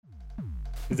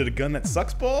Is it a gun that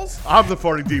sucks balls? I'm the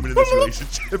farting demon in this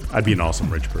relationship. I'd be an awesome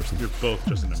rich person. You're both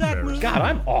just an embarrassment. God,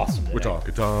 I'm awesome today. We're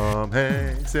talking Tom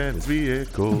Hanks and his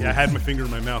vehicle. Yeah, I had my finger in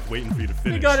my mouth waiting for you to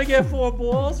finish. You gotta get 4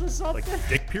 balls or something? Like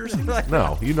dick piercing?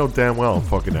 No, you know damn well I'm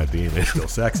fucking that demon. Still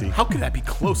sexy. How could that be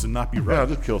close and not be Yeah, right? I'll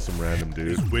just kill some random dude.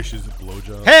 His wish is a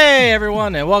blowjob. Hey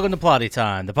everyone, and welcome to Plotty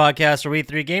Time, the podcast where we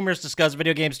three gamers discuss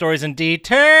video game stories in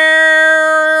detail,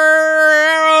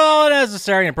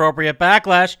 necessary and appropriate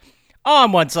backlash.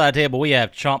 On one side of the table, we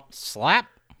have Chump Slap.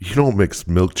 You don't mix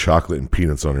milk chocolate and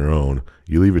peanuts on your own.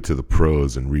 You leave it to the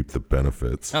pros and reap the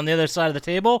benefits. On the other side of the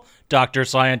table, Dr.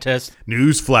 Scientist.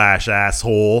 Newsflash,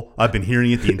 asshole. I've been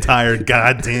hearing it the entire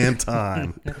goddamn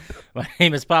time. My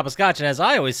name is Papa Scotch, and as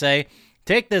I always say,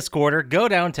 take this quarter, go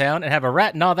downtown, and have a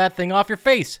rat gnaw that thing off your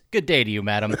face. Good day to you,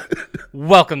 madam.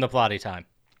 Welcome to Plotty Time.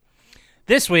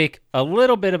 This week, a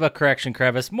little bit of a correction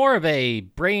crevice, more of a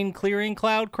brain-clearing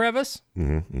cloud crevice,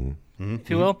 if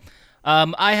you will.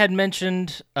 I had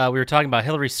mentioned we were talking about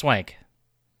Hilary Swank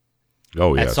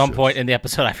Oh, yes. at some yes. point in the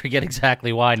episode. I forget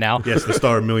exactly why now. Yes, the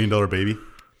star of $1 Million Baby.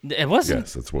 It wasn't.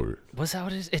 Yes, that's what we're... Was that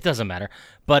what it is? It doesn't matter.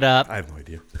 But I have no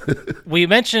idea. we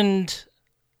mentioned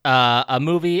a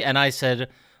movie, and I said,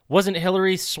 wasn't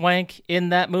Hilary Swank in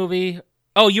that movie?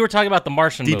 Oh, you were talking about the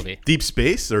Martian movie. Deep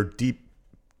Space or Deep...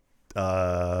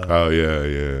 Oh,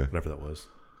 yeah. whatever that was.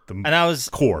 The And I was...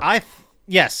 Core.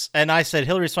 Yes, and I said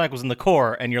Hilary Swank was in the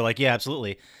Core, and you're like, yeah,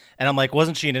 absolutely. And I'm like,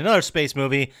 wasn't she in another space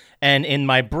movie? And in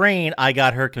my brain, I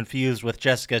got her confused with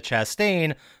Jessica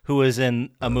Chastain, who was in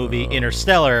a movie,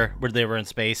 Interstellar, where they were in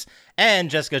space. And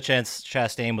Jessica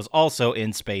Chastain was also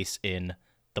in space in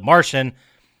The Martian.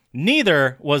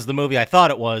 Neither was the movie I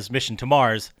thought it was, Mission to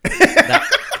Mars.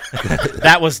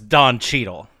 That was Don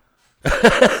Cheadle.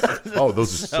 Oh,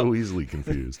 those are so easily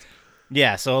confused.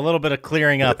 Yeah, so a little bit of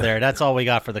clearing up there. That's all we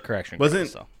got for the correction.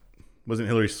 Wasn't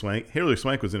Hilary Swank? Hilary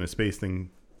Swank was in a space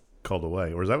thing called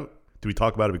Away. Or is that... Did we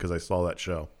talk about it because I saw that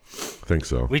show? I think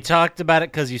so. We talked about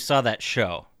it because you saw that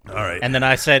show. All right. And then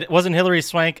I said, wasn't Hilary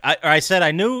Swank? I said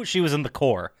I knew she was in the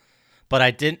Core, but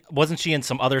I didn't. Wasn't she in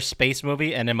some other space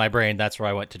movie? And in my brain, that's where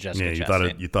I went to Jessica Yeah,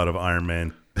 Chastain. you thought of Iron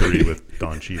Man 3 with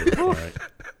Don Cheadle. All right.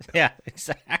 Yeah,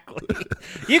 exactly.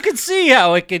 You could see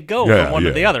how it could go Yeah, from one to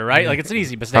yeah. the other, right? Like it's an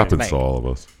easy mistake to Happens make. to all of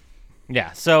us.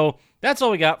 Yeah, so that's all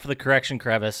we got for the correction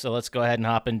crevice. So let's go ahead and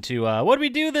hop into what do we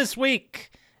do this week?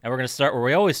 And we're going to start where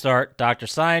we always start, Dr.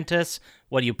 Scientist.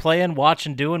 What are you playing,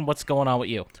 watching, doing? What's going on with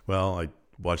you? Well, I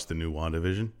watched the new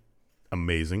WandaVision.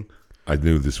 Amazing. I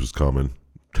knew this was coming.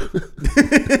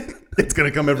 It's going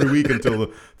to come every week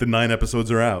until the 9 episodes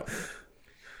are out.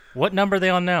 What number are they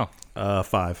on now?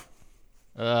 5.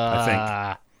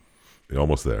 I You're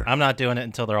almost there. I'm not doing it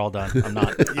until they're all done. I'm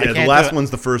not. think. I Yeah, the can't last do it.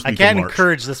 one's the first I week can't of March.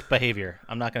 encourage this behavior.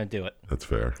 I'm not going to do it. That's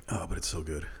fair. Oh, but it's so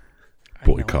good.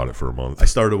 Boycott it for a month. I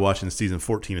started watching season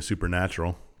 14 of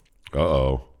Supernatural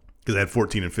Uh-oh. because I had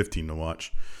 14 and 15 to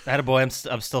watch. Attaboy,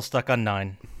 I'm still stuck on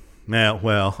 9. Now,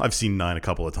 well, I've seen 9 a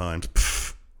couple of times.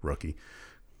 Pfft, rookie.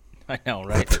 I know,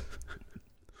 right?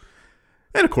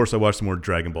 And, of course, I watched some more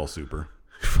Dragon Ball Super.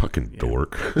 Fucking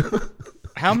dork.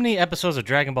 How many episodes of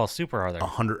Dragon Ball Super are there?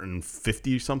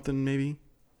 150 something, maybe?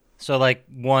 So like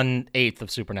 1/8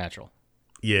 of Supernatural.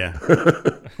 Yeah.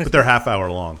 But they're half hour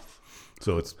long.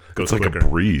 So goes It's like quicker. a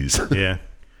breeze. Yeah.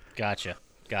 Gotcha.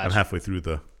 I'm halfway through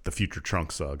the future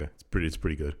Trunks saga. It's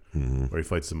pretty good. Where he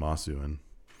fights Zamasu and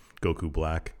Goku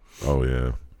Black. Oh,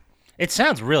 yeah. It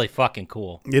sounds really fucking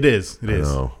cool. It is. It I is.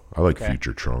 know. I like Okay.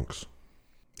 future Trunks.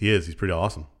 He is. He's pretty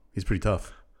awesome. He's pretty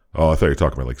tough. Oh, I thought you were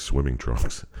talking about like swimming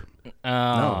trunks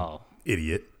Oh.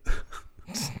 Idiot.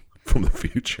 from the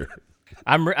future.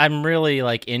 I'm really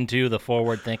like into the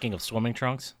forward thinking of swimming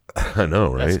trunks. I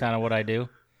know, That's right? kind of what I do.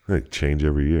 They change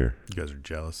every year. You guys are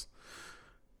jealous.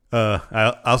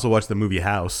 I also watched the movie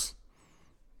House.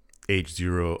 Age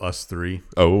 0, Us 3.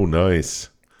 Oh, nice.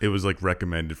 It was like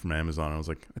recommended from Amazon. I was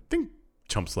like, I think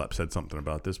Chump Slap said something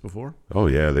about this before. Oh,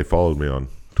 yeah. They followed me on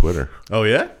Twitter. Oh,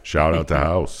 yeah? Shout out to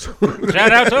House.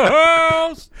 Shout out to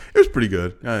House. It was pretty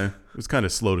good. It was kind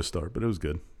of slow to start, but it was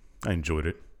good. I enjoyed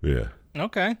it. Yeah.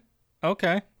 Okay.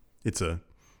 It's a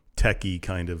techie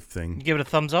kind of thing. You give it a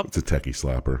thumbs up. It's a techie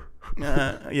slapper.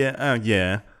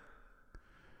 Yeah.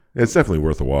 It's definitely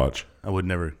worth a watch. I would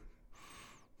never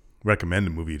recommend a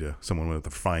movie to someone with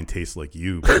a fine taste like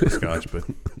you, Scotch, but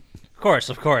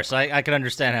Of course. I can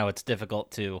understand how it's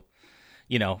difficult to,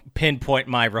 pinpoint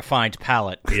my refined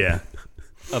palate yeah.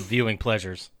 of viewing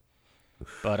pleasures.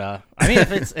 But I mean,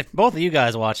 if both of you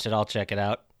guys watched it, I'll check it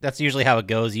out. That's usually how it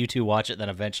goes. You two watch it, then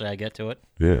eventually I get to it.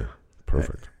 Yeah.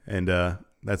 Perfect. And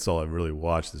that's all I've really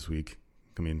watched this week.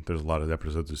 I mean, there's a lot of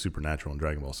episodes of Supernatural and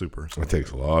Dragon Ball Super. So It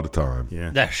takes a lot of time. yeah.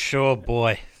 That sure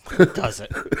boy does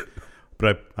it.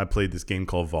 But I played this game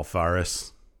called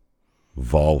Valfaris.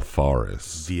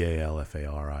 Valfaris.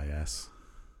 Valfaris.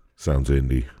 Sounds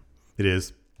indie. It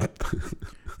is.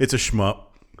 It's a shmup,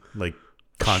 like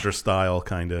Contra style,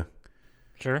 kind of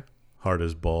Sure. hard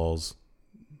as balls,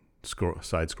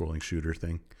 side-scrolling shooter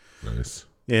thing. Nice.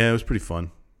 Yeah, it was pretty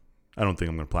fun. I don't think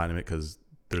I'm gonna platinum it because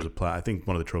there's I think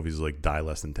one of the trophies is like die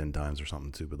less than 10 times or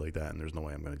something stupid like that, and there's no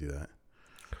way I'm gonna do that.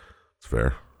 It's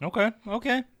fair. Okay.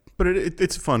 But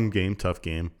it's a fun game, tough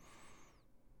game.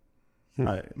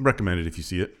 I recommend it if you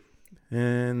see it.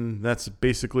 And that's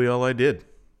basically all I did.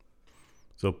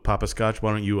 So, Papa Scotch,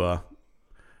 why don't you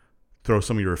throw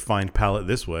some of your refined palate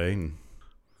this way and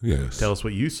Yes. tell us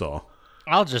what you saw.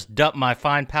 I'll just dump my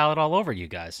fine palate all over you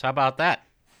guys. How about that?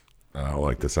 I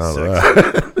like the sound of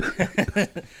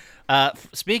that.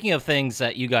 Speaking of things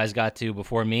that you guys got to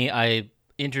before me, I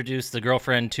introduced the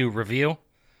Girlfriend 2 review.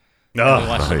 We Oh,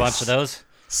 watched a nice. bunch of those.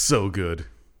 so good.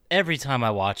 Every time I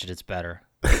watch it, it's better.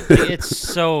 It's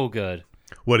so good.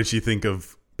 What did she think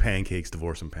of Pancakes,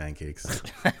 Divorce and Pancakes?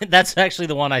 That's actually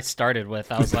the one I started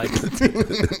with. I was like,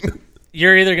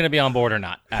 you're either going to be on board or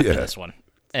not after this one.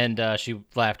 And she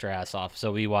laughed her ass off.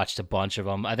 So we watched a bunch of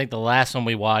them. I think the last one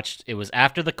we watched, it was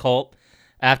after the cult,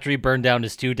 after he burned down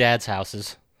his two dad's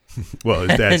houses. Well,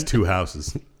 his dad's two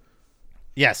houses,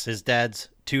 Yes, his dad's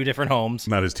two different homes.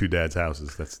 not his two dads'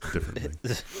 houses. That's a different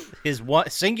thing. His one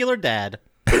singular dad,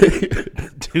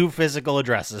 two physical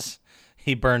addresses.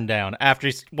 He burned down after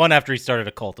he started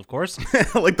a cult, of course.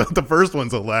 Like the first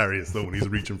one's hilarious though when he's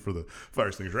reaching for the fire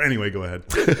extinguisher. Anyway, go ahead.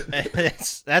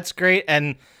 That's great.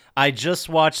 And I just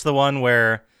watched the one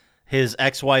where his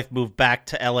ex-wife moved back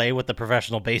to L.A. with the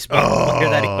professional baseball player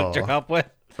that he hooked her up with.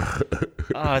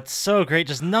 Oh, it's so great.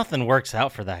 Just nothing works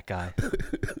out for that guy.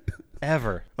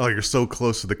 Ever. Oh, you're so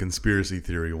close to the conspiracy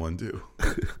theory one too.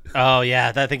 Oh,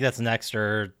 yeah. I think that's next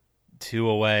or two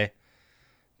away.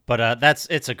 But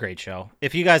it's a great show.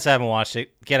 If you guys haven't watched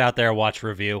it, get out there and watch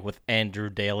Review with Andrew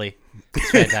Daly. It's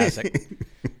fantastic.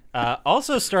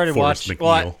 Also started Forrest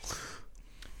watching...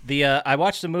 McNeil. I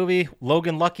watched the movie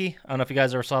Logan Lucky. I don't know if you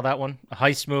guys ever saw that one. A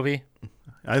heist movie.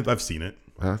 I've seen it.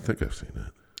 I think I've seen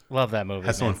it. Love that movie.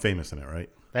 Has man. someone famous in it, right?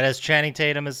 That has Channing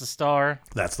Tatum as the star.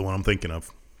 That's the one I'm thinking of.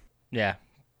 Yeah.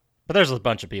 But there's a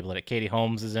bunch of people in it. Katie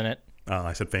Holmes is in it.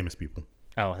 I said famous people.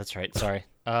 Oh, that's right. Sorry.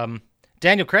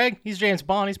 Daniel Craig. He's James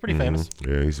Bond. He's pretty famous.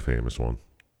 Yeah, he's a famous one.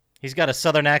 He's got a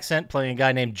southern accent playing a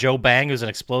guy named Joe Bang, who's an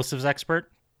explosives expert.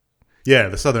 Yeah,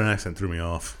 the southern accent threw me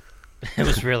off. It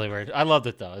was really weird. I loved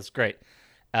it, though. It's great.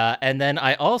 And then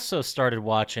I also started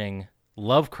watching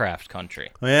Lovecraft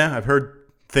Country. Oh, yeah, I've heard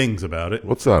things about it.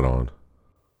 What's that on?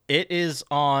 It is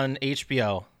on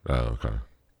HBO, Oh, okay.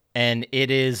 and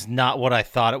it is not what I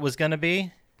thought it was going to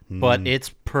be, but it's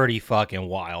pretty fucking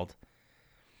wild.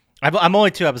 I'm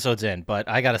only 2 episodes in, but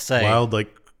I got to say... Wild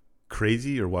like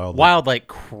crazy or wild? Wild like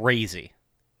crazy.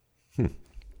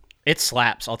 It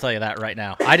slaps, I'll tell you that right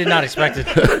now. I did not expect it.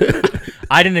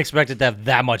 I didn't expect it to have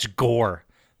that much gore.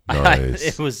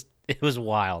 Nice. It was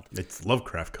wild. It's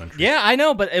Lovecraft Country. Yeah, I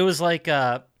know, but it was like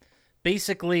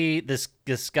basically this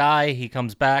guy, he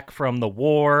comes back from the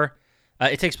war.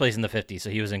 It takes place in the 50s, so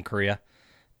he was in Korea.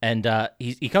 And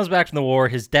he comes back from the war.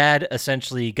 His dad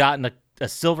essentially got in a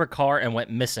silver car and went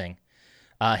missing.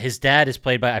 His dad is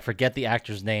played by, I forget the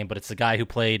actor's name, but it's the guy who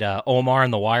played Omar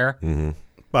in The Wire.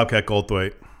 Bobcat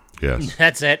Goldthwait. Yes.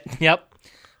 That's it. Yep.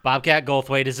 Bobcat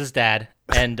Goldthwait is his dad.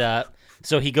 And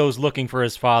so he goes looking for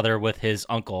his father with his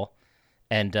uncle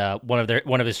and one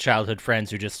of his childhood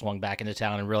friends who just swung back into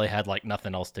town and really had like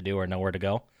nothing else to do or nowhere to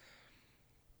go.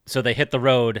 So they hit the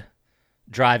road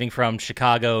driving from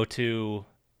Chicago to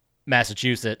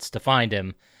Massachusetts to find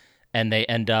him, and they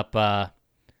end up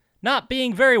not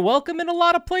being very welcome in a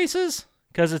lot of places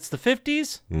because it's the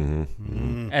 50s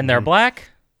and they're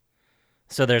black.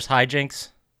 So there's hijinks.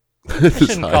 I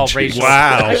shouldn't call racial.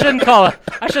 Wow. I shouldn't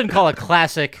call a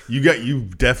classic You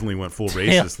definitely went full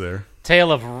racist there.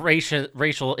 tale of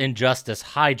racial injustice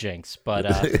hijinks, but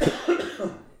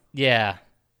yeah,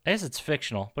 I guess it's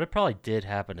fictional, but it probably did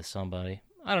happen to somebody.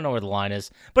 I don't know where the line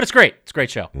is, but it's great. It's a great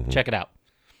show. Check it out.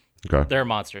 Okay. They're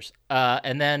monsters.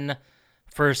 And then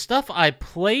for stuff I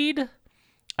played,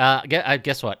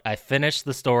 guess what? I finished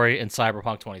the story in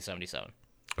Cyberpunk 2077.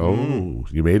 Oh,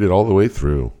 you made it all the way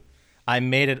through. I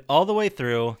made it all the way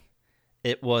through.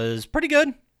 It was pretty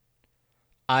good.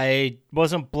 I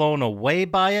wasn't blown away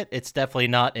by it. It's definitely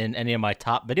not in any of my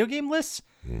top video game lists,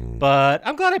 but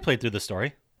I'm glad I played through the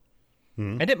story.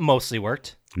 And it mostly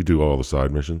worked. You do all the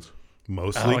side missions.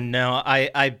 Mostly. Oh, no.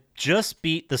 I just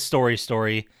beat the story,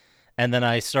 and then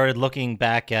I started looking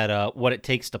back at what it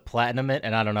takes to platinum it,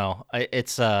 and I don't know.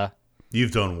 It's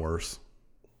You've done worse.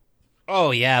 Oh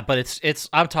yeah, but it's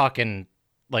I'm talking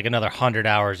like another 100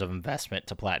 hours of investment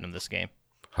to platinum this game.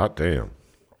 Hot damn.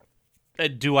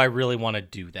 Do I really want to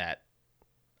do that?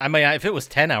 I mean, if it was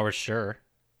 10 hours, sure.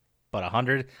 But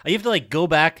 100? You have to like go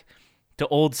back to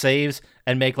old saves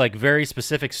and make like very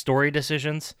specific story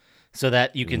decisions so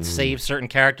that you can save certain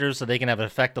characters so they can have an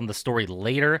effect on the story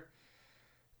later.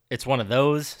 It's one of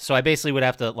those. So I basically would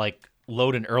have to like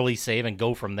load an early save and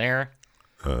go from there.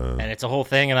 And it's a whole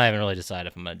thing, and I haven't really decided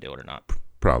if I'm going to do it or not.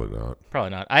 Probably not.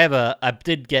 Probably not. I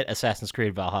did get Assassin's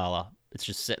Creed Valhalla. It's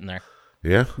just sitting there.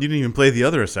 Yeah? You didn't even play the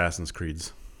other Assassin's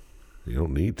Creeds. You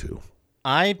don't need to.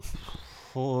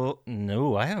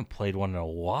 No, I haven't played one in a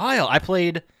while. I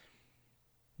played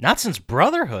not since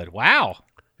Brotherhood. Wow.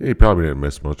 Yeah, you probably didn't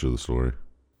miss much of the story.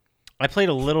 I played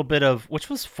a little bit of which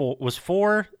was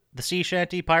four the sea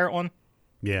shanty pirate one.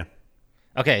 Yeah.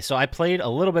 Okay, so I played a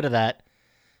little bit of that,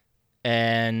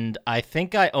 and I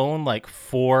think I own like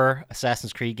 4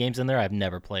 Assassin's Creed games in there I've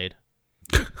never played.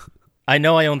 I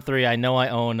know I own 3. I know I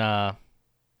own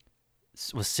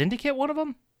was Syndicate one of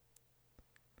them?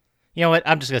 You know what?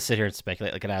 I'm just going to sit here and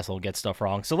speculate like an asshole and get stuff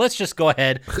wrong. So let's just go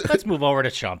ahead. Let's move over to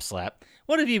Chomp Slap.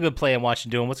 What have you been playing, watching,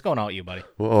 doing? What's going on with you, buddy?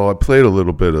 Well, I played a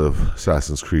little bit of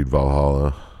Assassin's Creed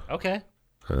Valhalla. Okay.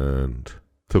 And it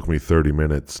took me 30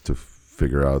 minutes to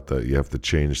figure out that you have to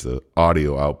change the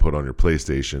audio output on your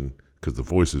PlayStation because the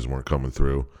voices weren't coming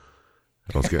through.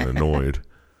 I was getting annoyed.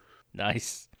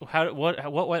 Nice.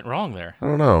 What went wrong there? I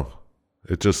don't know.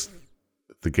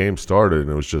 The game started and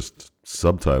it was just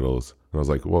subtitles. And I was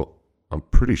like, well, I'm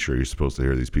pretty sure you're supposed to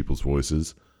hear these people's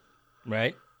voices.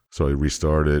 Right. So I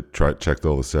restarted, checked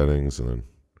all the settings, and then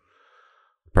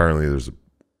apparently there's an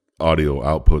audio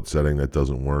output setting that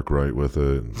doesn't work right with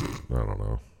it. And I don't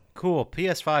know. Cool.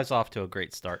 PS5's off to a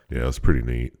great start. Yeah, it's pretty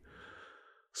neat.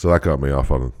 So that got me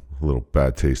off on a little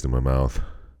bad taste in my mouth.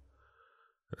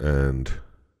 And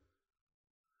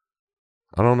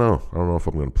I don't know. I don't know if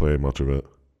I'm going to play much of it.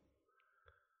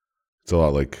 It's a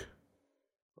lot like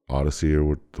Odyssey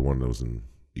or the one that was in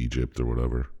Egypt or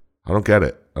whatever. I don't get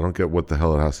it. I don't get what the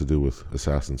hell it has to do with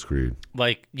Assassin's Creed.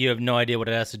 Like, you have no idea what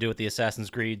it has to do with the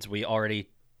Assassin's Creeds we already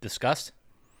discussed?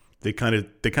 They kind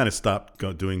of stopped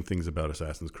doing things about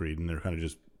Assassin's Creed, and they're kind of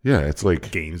just It's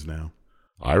like games now.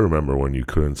 I remember when you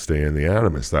couldn't stay in the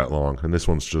Animus that long, and this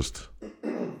one's just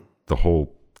the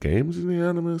whole game's in the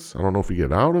Animus. I don't know if you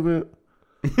get out of it.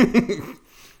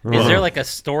 Is there like a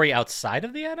story outside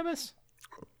of the Animus?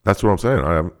 That's what I'm saying.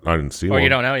 I didn't see Or one. you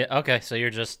don't know yet? Okay, so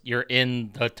you're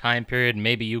in the time period.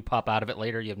 Maybe you pop out of it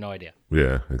later. You have no idea.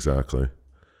 Yeah, exactly.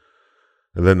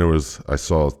 And then I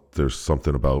saw there's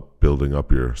something about building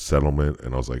up your settlement,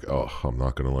 and I was like, oh, I'm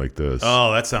not going to like this.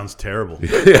 Oh, that sounds terrible.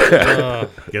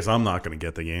 Guess I'm not going to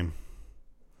get the game.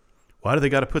 Why do they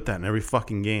got to put that in every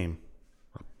fucking game?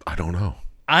 I don't know.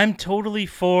 I'm totally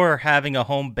for having a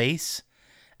home base.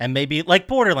 And maybe, like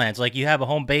Borderlands, like you have a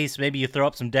home base, maybe you throw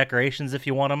up some decorations if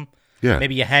you want them. Yeah.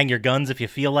 Maybe you hang your guns if you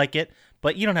feel like it.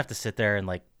 But you don't have to sit there and,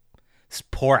 like,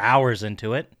 pour hours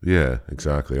into it. Yeah,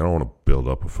 exactly. I don't want to build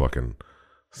up a fucking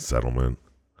settlement.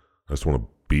 I just want to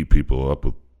beat people up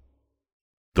with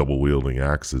double-wielding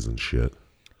axes and shit.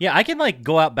 Yeah, I can, like,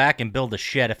 go out back and build a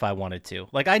shed if I wanted to.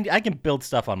 Like, I can build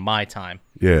stuff on my time.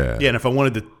 Yeah. Yeah, and if I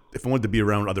wanted to be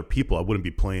around other people, I wouldn't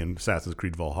be playing Assassin's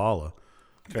Creed Valhalla.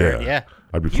 Fair. Yeah.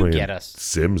 I'd be You playing get us.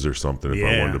 Sims or something if I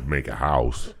Yeah. wanted to make a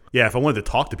house. Yeah, if I wanted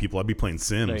to talk to people, I'd be playing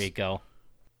Sims. There you go.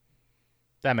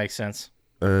 That makes sense.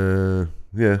 Yeah.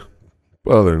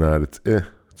 But other than that,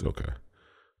 it's okay.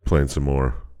 Playing some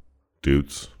more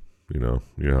Dutes, you know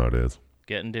how it is.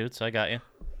 Getting dudes, I got you.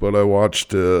 But I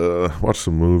watched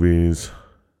some movies.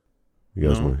 You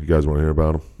guys want to hear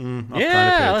about them? I'll Yeah,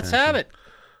 kinda pay let's have attention.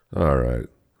 it. All right.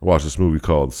 I watched this movie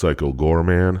called Psycho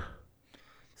Goreman.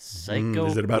 Psycho.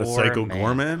 Is it about a psycho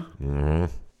gourmand? Mm-hmm.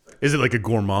 Is it like a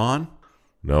gourmand?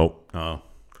 Nope. Oh.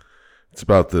 It's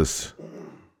about this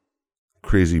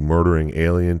crazy murdering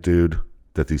alien dude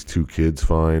that these 2 kids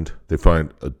find. They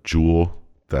find a jewel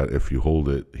that if you hold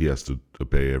it, he has to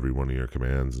obey every one of your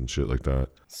commands and shit like that.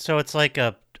 So it's like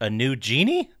a new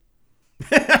genie?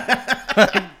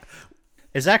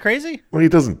 Is that crazy? Well, he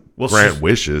doesn't Well, grant so-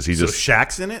 wishes. He So just,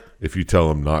 Shaq's in it? if you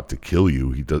tell him not to kill you,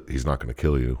 he's not going to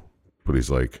kill you. But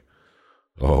he's like,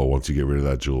 oh, once you get rid of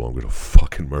that jewel, I'm going to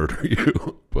fucking murder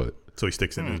you. But So he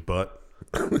sticks it in his butt.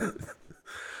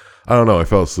 I don't know. I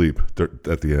fell asleep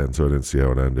at the end, so I didn't see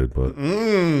how it ended. But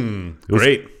it was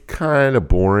Great. kind of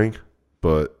boring.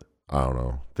 But I don't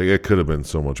know. I think it could have been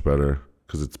so much better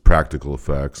because it's practical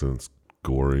effects and it's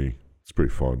gory. It's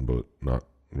pretty fun, but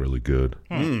really good.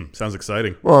 Sounds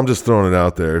exciting. Well, I'm just throwing it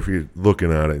out there. If you're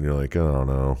looking at it and you're like, oh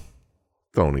no,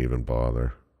 don't even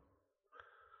bother.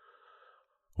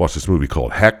 Watch this movie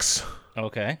called Hex.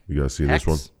 Okay. You guys see Hex? this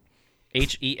one?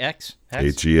 H-E-X? Hex?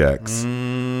 H-E-X.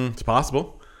 It's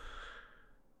possible.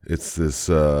 It's this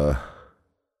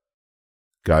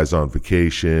guy's on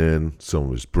vacation. Some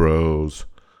of his bros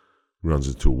runs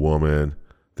into a woman.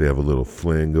 They have a little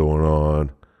fling going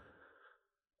on.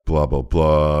 Blah, blah,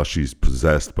 blah. She's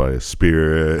possessed by a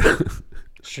spirit.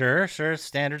 Sure.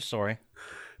 Standard story.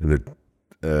 and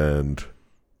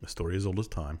The story is old as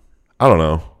time. I don't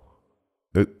know.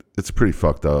 It's pretty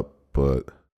fucked up, but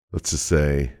let's just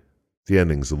say the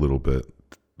ending's a little bit,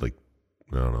 like,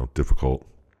 I don't know, difficult.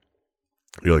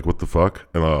 You're like, what the fuck?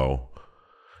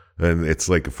 And it's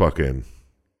like a fucking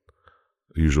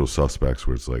Usual Suspects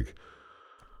where it's like,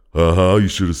 you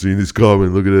should have seen this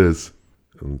coming. Look at this.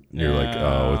 And you're like,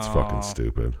 oh, it's fucking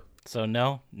stupid. So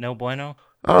no bueno?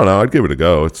 I don't know. I'd give it a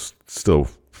go. It's still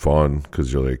fun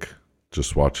because you're like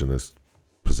just watching this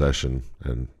possession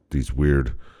and these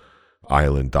weird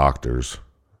island doctors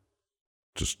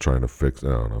just trying to fix. I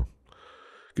don't know.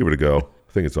 Give it a go.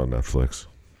 I think it's on Netflix.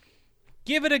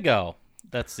 Give it a go.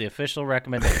 That's the official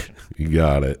recommendation. You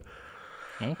got it.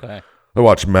 Okay. I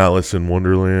watched Malice in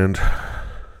Wonderland.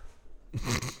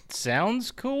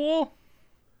 Sounds cool.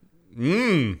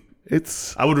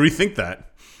 It's. I would rethink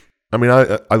that. I mean,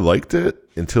 I liked it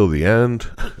until the end.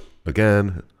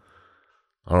 Again,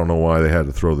 I don't know why they had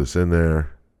to throw this in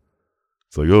there.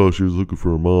 It's like, oh, she was looking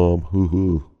for her mom.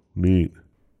 Hoo, neat.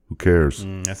 Who cares?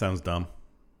 That sounds dumb.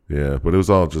 Yeah, but it was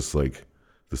all just like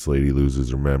this lady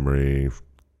loses her memory,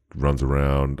 runs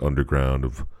around underground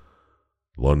of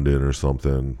London or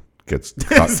something, gets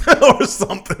or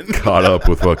something. caught up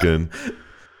with fucking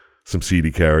some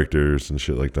seedy characters and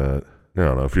shit like that. I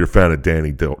don't know. If you're a fan of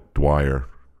Danny Dwyer,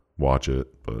 watch it.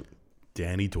 But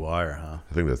Danny Dwyer, huh?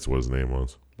 I think that's what his name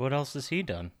was. What else has he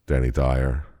done? Danny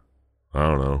Dyer. I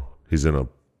don't know. He's in a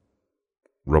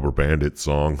Rubber Bandit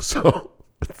song, so.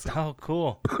 Oh,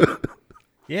 cool.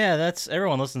 Yeah, that's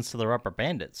everyone listens to the Rubber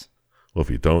Bandits. Well, if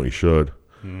you don't, you should.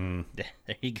 There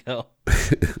you go.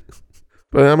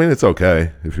 But I mean, it's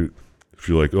okay if you're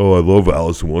like, oh, I love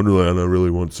Alice in Wonderland. I really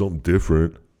want something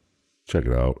different. Check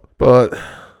it out. But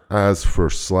as for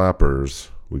slappers,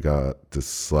 we got this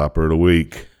slapper of the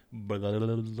week.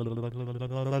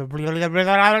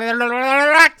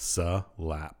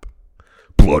 Slap.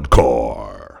 Blood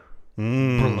Car.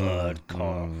 Blood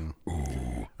car.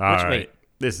 All right. right.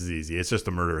 This is easy. It's just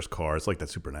a murderous car. It's like that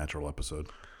Supernatural episode.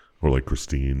 Or like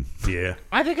Christine. Yeah.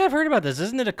 I think I've heard about this.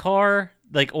 Isn't it a car?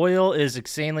 Like oil is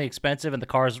insanely expensive and the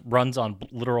car runs on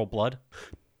literal blood?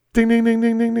 Ding, ding, ding,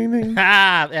 ding, ding, ding, ding.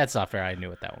 That's not fair. I knew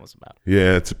what that one was about.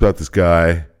 Yeah, it's about this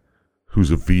guy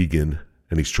who's a vegan,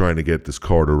 and he's trying to get this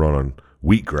car to run on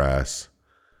wheatgrass.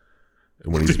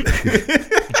 And when he's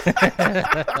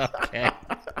Okay.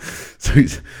 so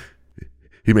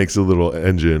he makes a little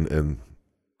engine and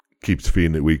keeps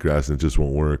feeding it wheatgrass, and it just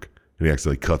won't work. And he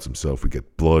accidentally cuts himself. We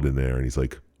get blood in there, and he's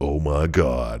like, "Oh my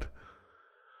god!"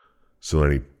 So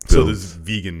then So this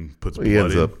vegan puts blood he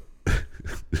ends in. up.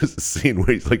 There's a scene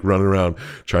where he's like running around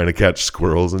trying to catch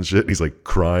squirrels and shit. And he's like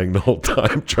crying the whole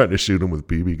time, trying to shoot them with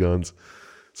BB guns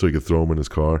so he could throw them in his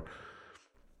car.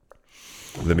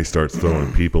 And then he starts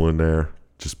throwing people in there.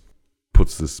 Just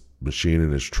puts this machine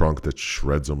in his trunk that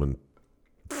shreds them and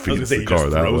I was gonna feeds say, the he car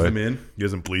just that throws way. them in. He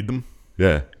doesn't bleed them.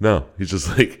 Yeah, no, he's just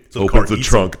like So the car opens the eats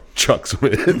trunk, chucks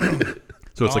them in.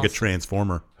 So it's like a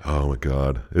transformer. Oh my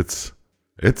god, it's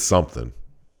something.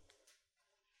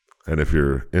 And if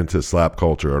you're into slap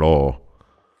culture at all,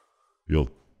 you'll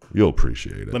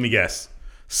appreciate it. Let me guess.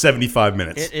 75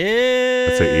 minutes. It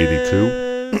is. I'd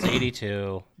say 82.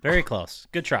 82. Very close.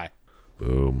 Good try.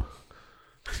 Boom.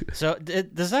 So,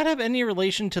 does that have any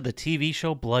relation to the TV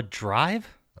show Blood Drive?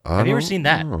 Have you ever seen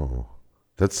that? Oh,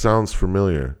 that sounds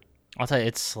familiar. I'll tell you,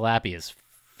 it's slappy as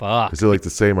fuck. Is it like the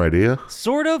same idea?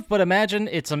 Sort of, but imagine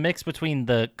it's a mix between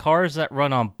the cars that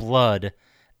run on blood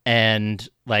and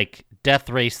like Death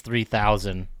Race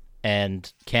 3000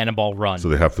 and Cannonball Run. So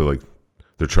they have to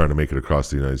they're trying to make it across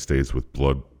the United States with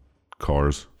blood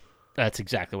cars. That's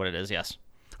exactly what it is, yes.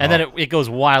 And then it goes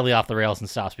wildly off the rails and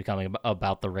stops becoming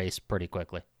about the race pretty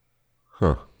quickly.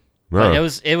 Huh. But No.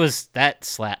 it was that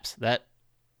slaps. That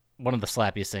one of the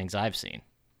slappiest things I've seen.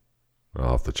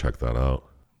 I'll have to check that out.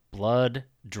 Blood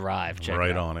Drive. Check Right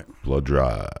it out. on it. Blood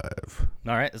Drive.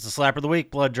 All right, it's a slapper of the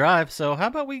week, Blood Drive. So how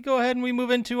about we go ahead and we move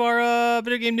into our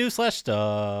video game news /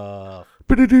 stuff.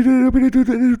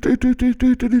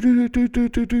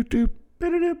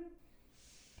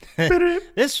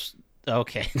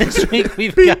 Okay, this week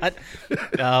we've got.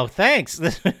 Oh, thanks.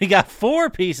 This week we got 4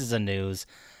 pieces of news.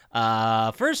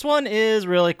 First one is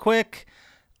really quick.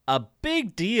 A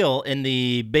big deal in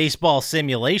the baseball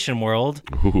simulation world.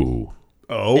 Ooh.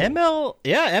 Oh,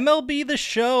 MLB The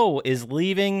Show is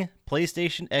leaving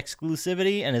PlayStation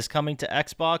exclusivity and is coming to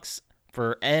Xbox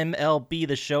for MLB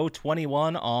The Show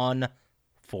 21 on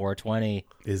 4/20.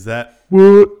 is that?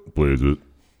 What? Blaze it.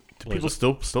 Do people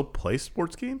still play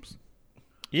sports games?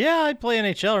 Yeah, I play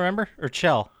NHL. Remember or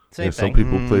Chell? Same Yeah, some thing.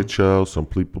 people play Chell, some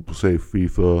people say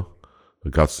FIFA. I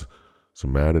got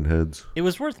some Madden heads. It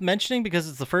was worth mentioning because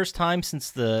it's the first time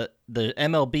since the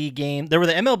MLB game. There were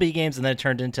the MLB games, and then it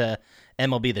turned into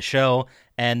MLB The Show,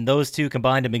 and those two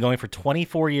combined have been going for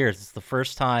 24 years. It's the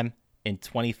first time in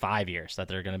 25 years that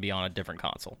they're going to be on a different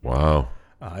console. Wow.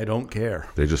 I don't care.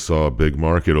 They just saw a big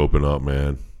market open up,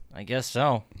 man. I guess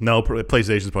so. No,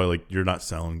 PlayStation's probably like, you're not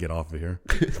selling. Get off of here.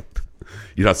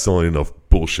 You're not selling enough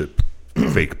bullshit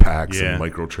fake packs Yeah. and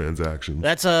microtransactions.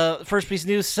 That's first piece of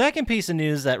news. Second piece of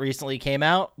news that recently came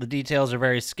out. The details are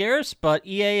very scarce, but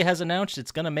EA has announced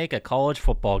it's going to make a college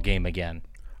football game again.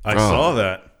 I saw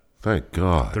that. Thank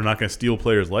God. They're not going to steal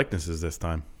players' likenesses this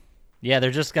time. Yeah,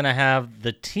 they're just going to have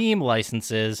the team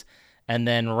licenses and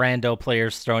then rando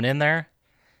players thrown in there.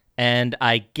 And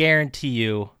I guarantee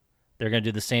you they're going to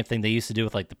do the same thing they used to do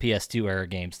with like the PS2 era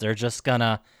games. They're just going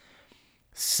to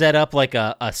set up like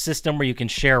a system where you can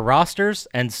share rosters,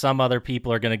 and some other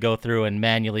people are going to go through and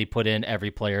manually put in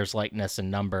every player's likeness and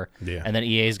number. Yeah. And then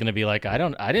EA is going to be like,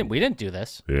 we didn't do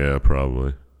this. Yeah,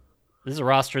 probably. This is a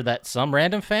roster that some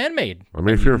random fan made. I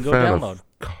mean, if you're a can go fan download.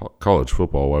 of college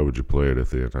football, why would you play it if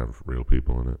they didn't have real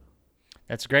people in it?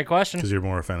 That's a great question, Because you're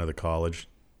more a fan of the college.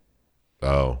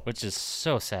 Oh. which is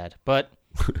so sad. But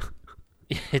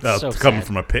it's That's so coming sad.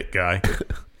 from a pit guy.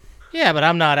 Yeah, but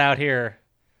I'm not out here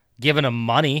giving them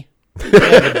money. You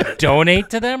gotta donate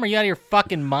to them? Are you out of your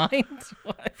fucking mind?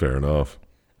 Fair enough.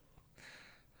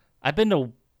 I've been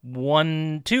to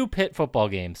 2 Pitt football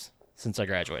games since I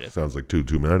graduated. Sounds like too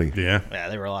many. Yeah. Yeah,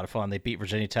 they were a lot of fun. They beat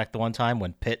Virginia Tech the one time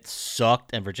when Pitt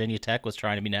sucked and Virginia Tech was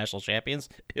trying to be national champions.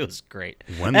 It was great.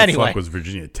 When the Anyway. fuck was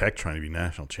Virginia Tech trying to be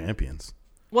national champions?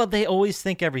 Well, they always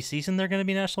think every season they're going to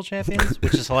be national champions,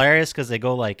 which is hilarious because they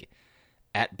go like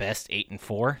at best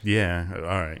 8-4. Yeah. All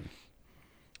right.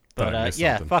 Thought I But missed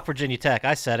yeah, something. fuck Virginia Tech.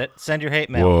 I said it. Send your hate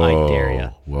mail. Whoa. I dare you.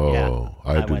 Whoa.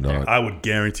 Yeah, I do went there. not. I would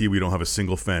guarantee we don't have a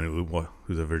single fan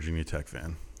who's a Virginia Tech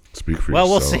fan. Speak for Well,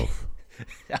 we'll yourself. see.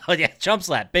 Oh yeah, chump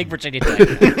slap, big Virginia Tech.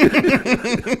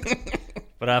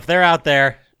 But if they're out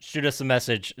there, shoot us a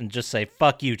message and just say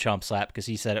 "fuck you, chump slap" because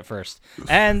he said it first.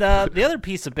 And the other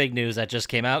piece of big news that just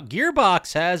came out: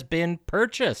 Gearbox has been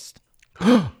purchased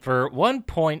for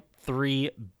 $1.3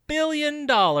 billion.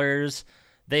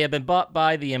 They have been bought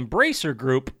by the Embracer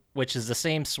Group, which is the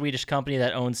same Swedish company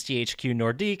that owns THQ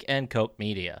Nordic and Koch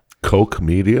Media. Coke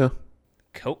Media?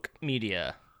 Koch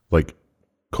Media. Like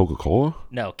Coca-Cola?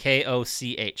 No,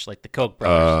 Koch, like the Koch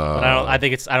brothers. But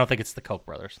I don't think it's the Koch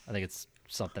brothers. I think it's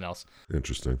something else.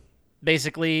 Interesting.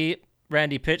 Basically,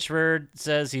 Randy Pitchford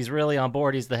says he's really on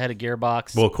board. He's the head of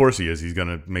Gearbox. Well, of course he is. He's going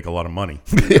to make a lot of money.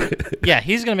 Yeah,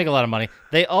 he's going to make a lot of money.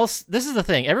 This is the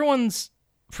thing. Everyone's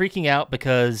freaking out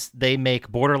because they make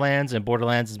Borderlands, and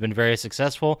Borderlands has been very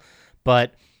successful.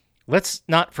 But let's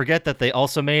not forget that they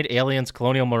also made Aliens,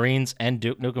 Colonial Marines, and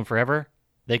Duke Nukem Forever.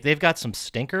 They've got some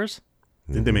stinkers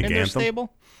Didn't they make in their Anthem?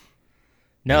 stable.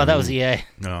 No, that was EA.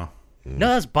 No. No,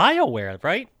 that's BioWare,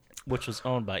 right? Which was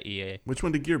owned by EA. Which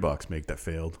one did Gearbox make that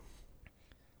failed?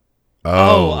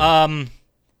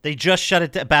 They just shut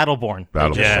it down. Battleborn. They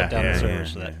just Battleborn. shut down the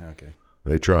servers for that. Okay.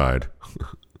 They tried.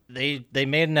 They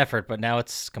made an effort, but now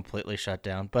it's completely shut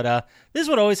down. But this is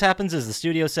what always happens: is the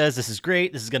studio says this is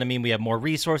great. This is going to mean we have more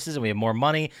resources and we have more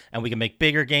money and we can make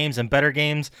bigger games and better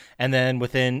games. And then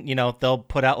within, they'll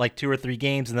put out like 2 or 3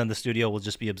 games, and then the studio will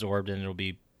just be absorbed, and it'll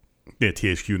be Yeah,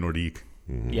 THQ Nordic.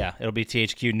 it'll be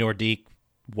THQ Nordic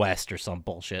West or some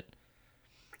bullshit.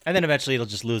 And then eventually it'll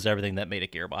just lose everything that made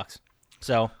it Gearbox.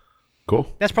 So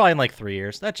Cool. that's probably in like 3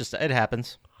 years. It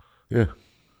happens. Yeah.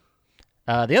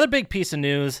 The other big piece of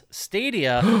news: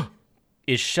 Stadia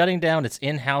is shutting down its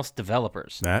in-house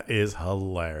developers. That is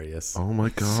hilarious. Oh my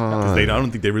 'Cause God. I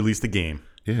don't think they released the game.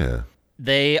 Yeah.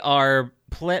 They are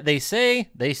they say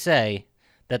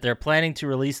that they're planning to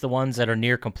release the ones that are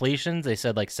near completions. They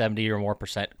said like 70 or more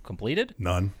 % completed,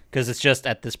 None. because it's just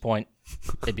at this point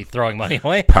they'd be throwing money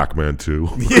away. Pac-Man 2.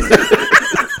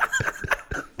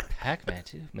 Pac-Man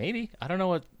 2, maybe. I don't know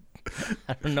what Do you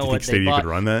what think they Stadia bought. could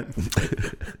run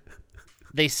that?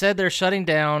 They said they're shutting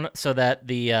down so that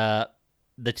the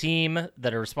team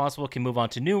that are responsible can move on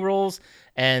to new roles,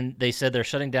 and they said they're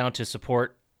shutting down to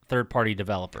support third-party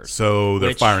developers. So they're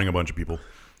Which- firing a bunch of people.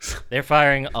 They're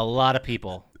firing a lot of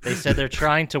people. They said they're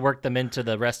trying to work them into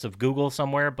the rest of Google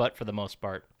somewhere, but for the most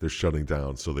part. They're shutting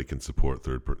down so they can support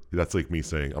third party. That's like me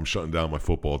saying I'm shutting down my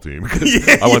football team because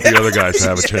I want the other guys to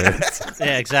have a chance.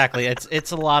 Yeah, exactly. It's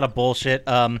a lot of bullshit.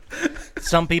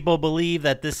 Some people believe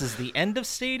that this is the end of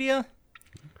Stadia.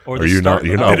 Or the You're start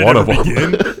not Did it one of ever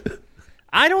them. begin?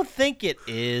 I don't think it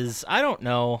is. I don't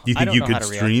know. Do you I think don't you know could how to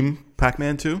react. stream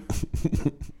Pac-Man 2?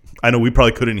 I know we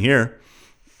probably couldn't here.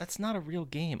 That's not a real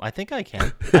game. I think I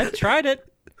can. I've tried it.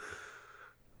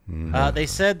 They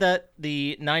said that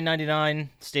the $9.99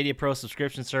 Stadia Pro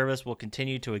subscription service will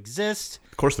continue to exist.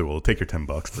 Of course they will. Take your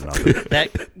 $10 for nothing.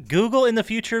 That Google in the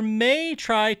future may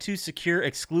try to secure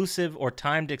exclusive or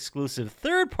timed exclusive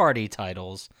third-party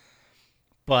titles,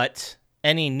 but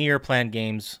any near-planned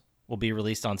games will be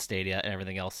released on Stadia, and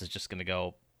everything else is just going to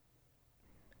go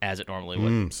as it normally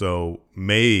would. So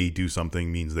may do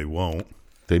something means they won't.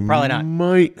 They Probably not.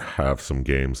 might have some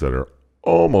games that are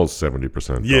almost 70%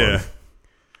 done. Yeah.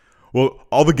 Well,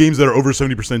 all the games that are over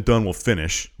 70% done will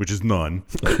finish, which is none.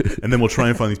 And then we'll try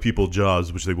and find these people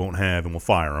jobs, which they won't have, and we'll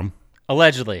fire them.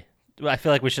 Allegedly. I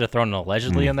feel like we should have thrown an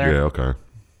allegedly in there. Yeah, okay.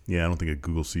 Yeah, I don't think a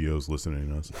Google CEO is listening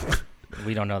to us.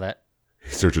 We don't know that.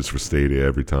 He searches for Stadia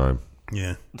every time.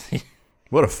 Yeah.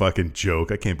 What a fucking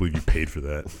joke. I can't believe you paid for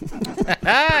that.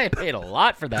 I paid a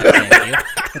lot for that, thank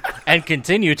you. And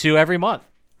continue to every month.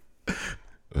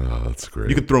 Oh, that's great.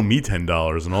 You could throw me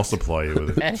 $10 and I'll supply you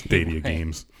with Anyway. Stadia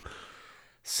games.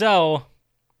 So,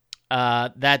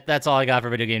 that's all I got for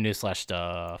video game news /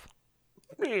 stuff.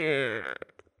 What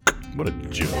a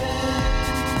joke.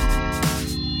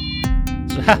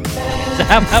 So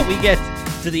how about we get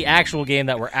to the actual game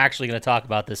that we're actually going to talk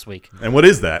about this week? And what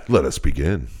is that? Let us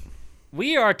begin.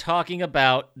 We are talking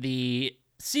about the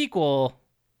sequel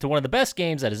to one of the best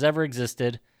games that has ever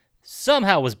existed.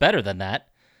 Somehow was better than that.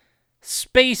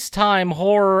 Space-time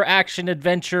horror action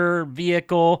adventure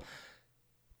vehicle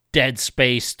Dead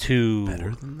Space 2.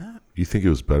 Better than that? You think it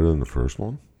was better than the first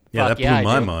one? Yeah, Fuck that yeah, blew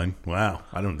I my do. mind. Wow.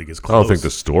 I don't think it's I close. don't think the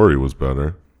story was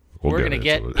better. We're going to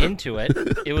get into it.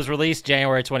 It was released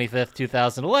January 25th,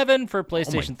 2011 for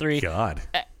PlayStation 3, God.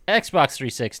 Xbox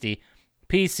 360,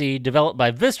 PC, developed by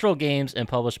Visceral Games and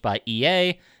published by EA.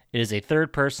 It is a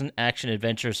third-person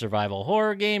action-adventure survival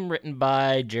horror game written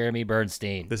by Jeremy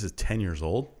Bernstein. This is 10 years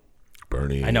old,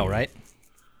 Bernie. I know, right?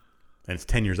 and it's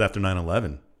 10 years after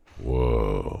 9/11.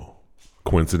 Whoa.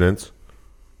 Coincidence?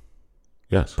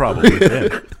 Yes. Probably.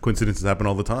 Yeah. Coincidences happen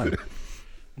all the time.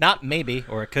 Not maybe,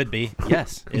 or it could be.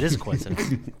 Yes, it is a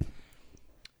coincidence.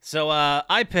 So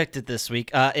I picked it this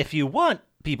week. If you want,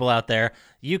 people out there,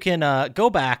 you can go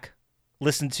back,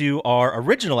 listen to our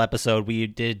original episode. We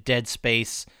did Dead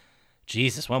Space.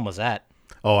 Jesus, when was that?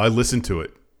 Oh, I listened to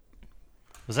it.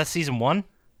 Was that season 1?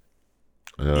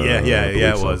 I Yeah, believe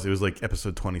it so. was. It was like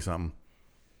episode 20-something.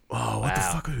 Oh, what the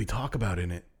Wow. fuck did we talk about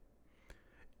in it?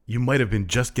 You might have been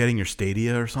just getting your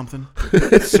Stadia or something.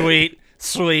 Sweet.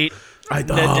 I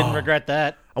Didn't regret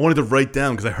that. I wanted to write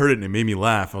down because I heard it and it made me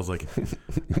laugh. I was like,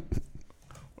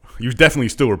 you definitely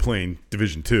still were playing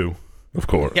Division 2. Of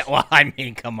course. Yeah, well, I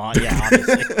mean, come on. Yeah,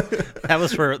 obviously. That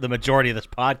was for the majority of this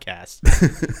podcast.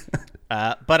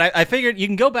 But I figured you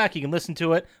can go back, you can listen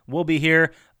to it. We'll be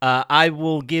here. I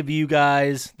will give you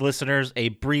guys, listeners, a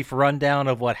brief rundown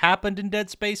of what happened in Dead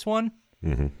Space 1.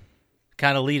 Mm-hmm.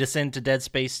 Kind of lead us into Dead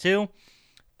Space 2.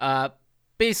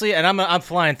 Basically, and I'm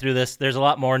flying through this. There's a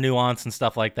lot more nuance and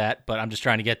stuff like that, but I'm just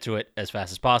trying to get to it as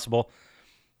fast as possible.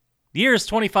 The year is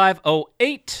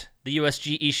 2508. The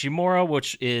USG Ishimura,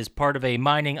 which is part of a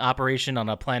mining operation on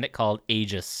a planet called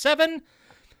Aegis 7.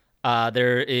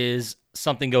 There is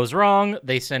something goes wrong.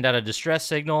 They send out a distress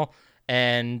signal,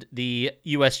 and the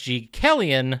USG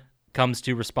Kellion comes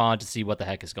to respond to see what the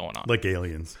heck is going on. Like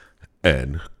aliens.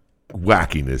 And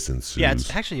wackiness ensues. Yeah,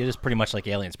 it is pretty much like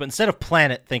aliens, but instead of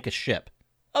planet, think a ship.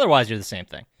 Otherwise, you're the same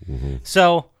thing. Mm-hmm.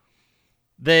 So,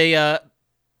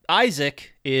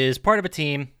 Isaac is part of a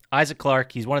team. Isaac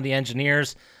Clarke, he's one of the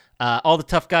engineers. All the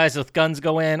tough guys with guns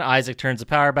go in. Isaac turns the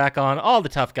power back on. All the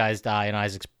tough guys die, and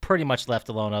Isaac's pretty much left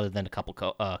alone other than a couple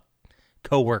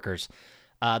co-workers.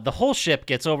 The whole ship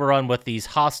gets overrun with these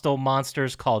hostile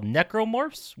monsters called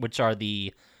necromorphs, which are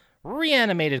the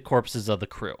reanimated corpses of the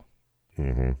crew.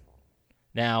 Mm-hmm.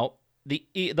 Now,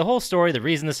 the whole story, the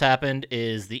reason this happened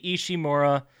is the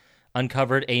Ishimura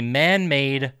uncovered a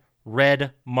man-made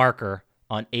red marker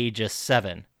on Aegis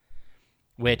 7,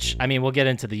 which, I mean, we'll get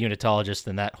into the Unitologist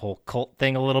and that whole cult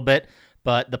thing a little bit,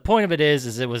 but the point of it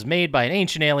is it was made by an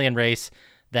ancient alien race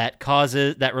that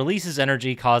releases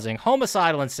energy causing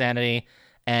homicidal insanity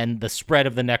and the spread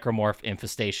of the necromorph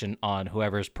infestation on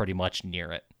whoever's pretty much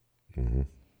near it. Mm-hmm.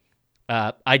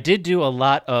 I did do a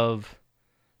lot of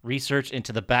research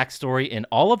into the backstory in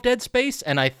all of Dead Space,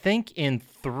 and I think in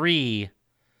 3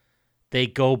 they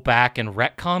go back and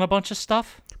retcon a bunch of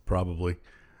stuff. Probably.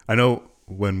 I know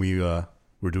when we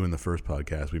were doing the first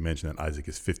podcast, we mentioned that Isaac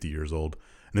is 50 years old,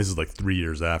 and this is like 3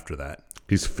 years after that.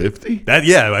 He's 50? We had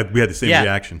the same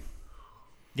reaction.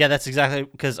 Yeah, that's exactly,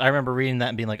 because I remember reading that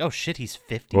and being like, oh shit, he's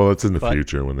 50. Well, it's in the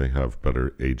future when they have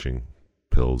better aging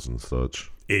pills and such.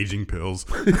 Aging pills.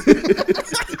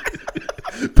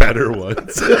 Better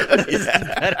ones.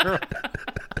 Better.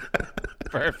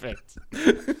 Perfect.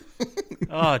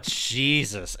 Oh,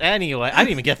 Jesus. Anyway, I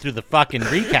didn't even get through the fucking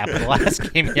recap of the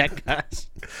last game yet, guys.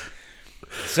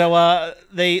 So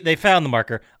they found the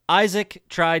marker. Isaac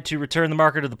tried to return the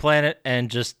marker to the planet and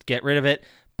just get rid of it,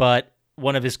 but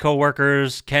one of his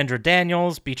co-workers, Kendra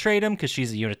Daniels, betrayed him because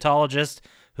she's a unitologist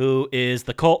who is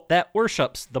the cult that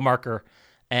worships the marker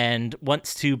and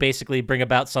wants to basically bring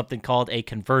about something called a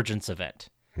convergence event.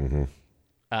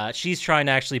 Mm-hmm. She's trying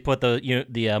to actually put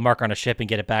the marker on a ship and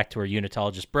get it back to her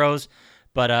unitologist bros.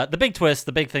 But the big twist,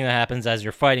 the big thing that happens as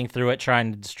you're fighting through it,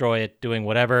 trying to destroy it, doing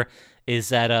whatever, is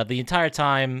that the entire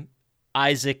time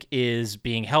Isaac is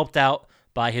being helped out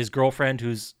by his girlfriend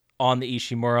who's on the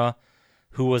Ishimura,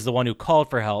 who was the one who called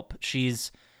for help.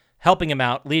 She's helping him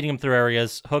out, leading him through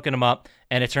areas, hooking him up,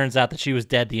 and it turns out that she was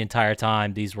dead the entire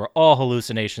time. These were all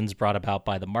hallucinations brought about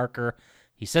by the marker.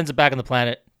 He sends it back on the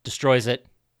planet, destroys it,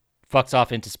 fucks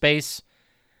off into space,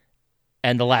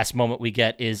 and the last moment we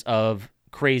get is of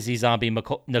crazy zombie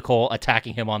Nicole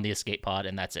attacking him on the escape pod,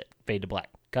 and that's it. Fade to black.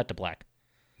 Cut to black.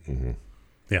 Mm-hmm.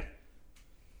 Yeah.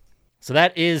 So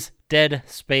that is Dead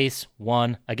Space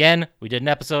 1. Again, we did an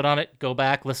episode on it. Go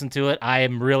back, listen to it. I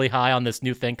am really high on this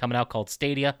new thing coming out called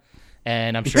Stadia,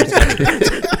 and I'm sure it's going to be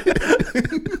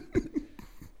good.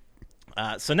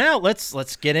 So now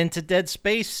let's get into Dead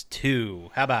Space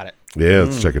 2. How about it? Yeah,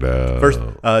 let's check it out. First,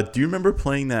 do you remember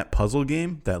playing that puzzle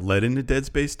game that led into Dead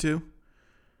Space 2?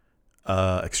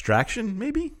 Extraction,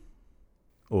 maybe?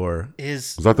 Or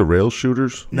was that the rail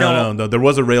shooters? No. There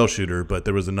was a rail shooter, but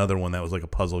there was another one that was like a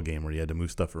puzzle game where you had to move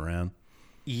stuff around.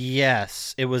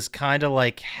 Yes, it was kind of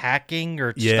like hacking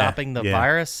or stopping the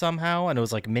virus somehow, and it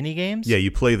was like mini games. Yeah,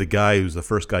 you play the guy who's the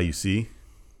first guy you see,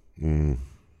 and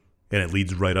it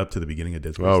leads right up to the beginning of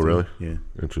Dead Space. Oh, really? Yeah.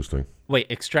 Interesting. Wait,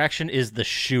 Extraction is the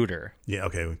shooter. Yeah.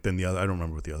 Okay. Then the other, I don't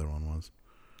remember what the other one was.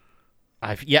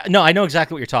 I know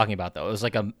exactly what you're talking about though. It was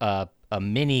like a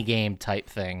mini game type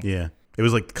thing. Yeah, it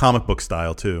was like comic book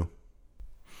style too.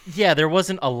 Yeah, there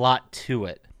wasn't a lot to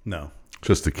it. No,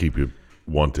 just to keep you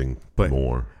wanting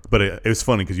more. But it was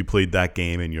funny because you played that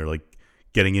game and you're like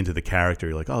getting into the character.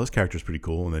 You're like, oh, this character's pretty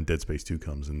cool, and then Dead Space 2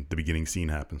 comes and the beginning scene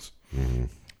happens. Mm-hmm.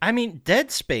 I mean,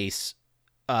 Dead Space,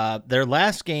 their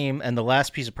last game and the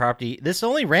last piece of property, this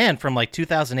only ran from like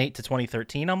 2008 to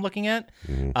 2013. I'm looking at.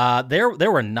 Mm-hmm.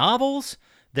 There were novels,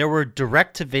 there were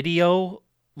direct to video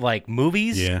like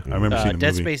movies. Yeah, I remember seeing the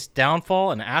Dead movie. Space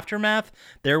Downfall and Aftermath.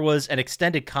 There was an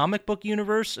extended comic book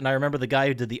universe, and I remember the guy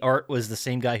who did the art was the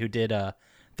same guy who did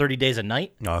 30 Days a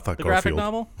Night. No, I thought the Garfield.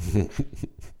 graphic novel.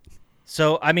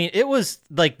 So I mean, it was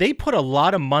like they put a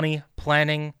lot of money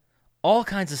planning all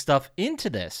kinds of stuff into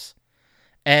this,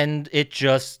 and it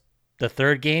just the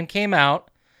third game came out.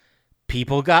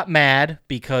 People got mad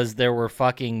because there were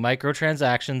fucking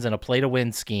microtransactions and a play to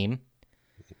win scheme.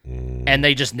 And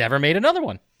they just never made another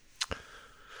one.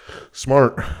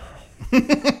 Smart.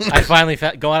 I finally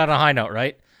going out on a high note,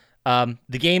 right?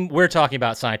 The game we're talking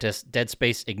about, scientists, Dead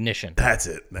Space Ignition. That's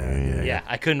it. Yeah,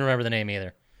 I couldn't remember the name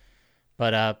either.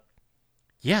 But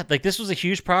yeah, like this was a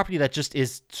huge property that just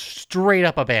is straight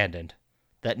up abandoned.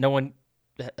 That no one,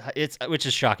 which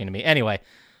is shocking to me. Anyway,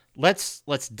 let's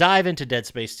dive into Dead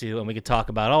Space 2, and we can talk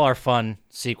about all our fun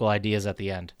sequel ideas at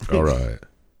the end. All right.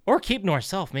 Or keep to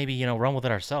ourselves. Maybe, run with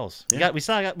it ourselves. Yeah.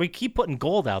 We keep putting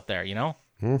gold out there,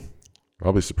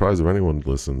 I'll be surprised if anyone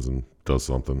listens and does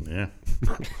something. Yeah.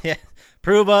 Yeah.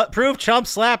 Prove chump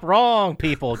slap wrong,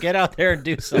 people. Get out there and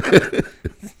do something.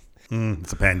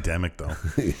 It's a pandemic, though.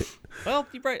 Well,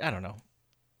 you're right. I don't know.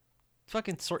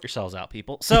 Fucking sort yourselves out,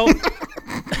 people. So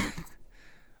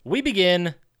we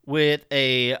begin with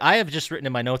I have just written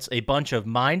in my notes a bunch of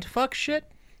mindfuck shit.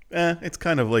 It's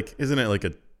kind of like, isn't it like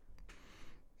a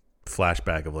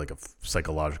flashback of like a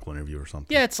psychological interview or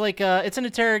something? Yeah, it's like it's an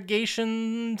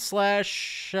interrogation /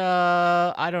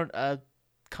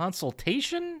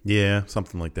 consultation. Yeah,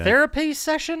 something like that. Therapy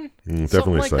session.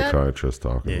 Definitely a like that. psychiatrist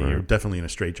talking. Yeah, right? you're definitely in a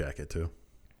straitjacket too.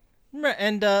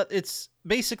 And it's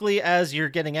basically as you're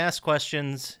getting asked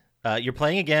questions, You're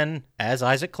playing again as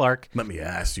Isaac Clarke. Let me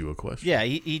ask you a question. Yeah,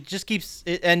 he just keeps,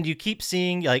 and you keep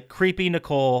seeing like creepy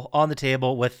Nicole on the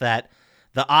table with the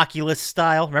Oculus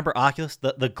style. Remember Oculus?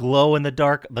 The glow in the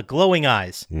dark, the glowing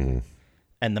eyes, and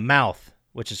the mouth,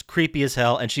 which is creepy as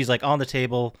hell. And she's like on the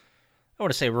table. I don't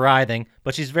want to say writhing,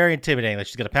 but she's very intimidating. Like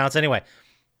she's gonna pounce anyway.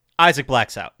 Isaac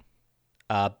blacks out.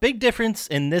 Big difference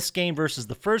in this game versus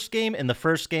the first game. In the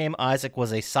first game, Isaac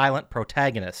was a silent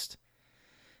protagonist.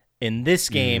 In this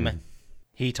game,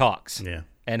 he talks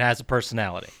and has a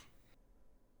personality.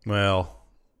 Well,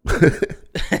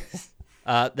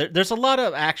 there's a lot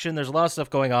of action. There's a lot of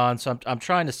stuff going on, so I'm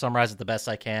trying to summarize it the best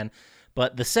I can.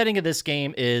 But the setting of this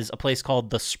game is a place called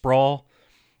The Sprawl,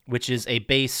 which is a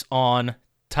base on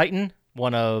Titan,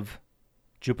 one of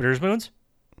Jupiter's moons,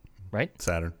 right?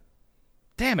 Saturn.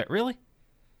 Damn it, really?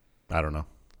 I don't know.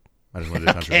 I just wanted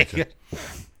to contradict you.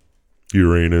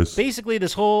 Uranus. Basically,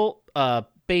 this whole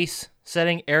base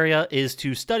setting area is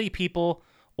to study people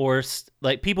or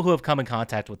like people who have come in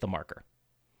contact with the marker.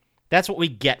 That's what we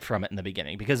get from it in the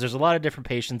beginning, because there's a lot of different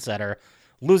patients that are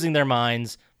losing their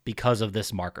minds because of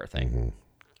this marker thing.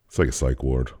 It's like a psych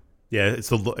ward. Yeah, it's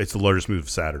the largest move of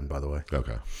Saturn, by the way.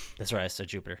 Okay. That's right, I said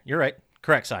Jupiter. You're right.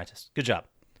 Correct, scientist. Good job.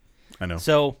 I know.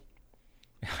 So,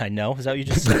 I know. Is that what you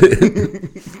just said?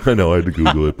 I know. I had to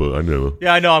Google it, but I know.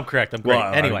 Yeah, I know. I'm correct. I'm great.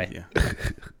 Well, anyway.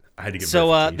 I had to get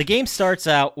So the game starts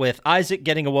out with Isaac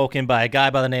getting awoken by a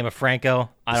guy by the name of Franco.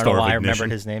 I don't know why I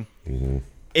remembered his name.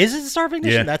 Is it Star of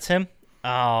Ignition? Yeah. That's him?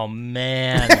 Oh,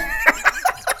 man.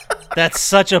 That's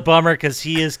such a bummer because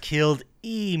he is killed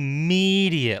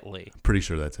immediately. Pretty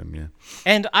sure that's him, yeah.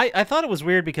 And I thought it was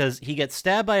weird because he gets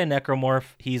stabbed by a necromorph.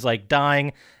 He's like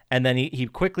dying, and then he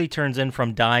quickly turns in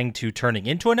from dying to turning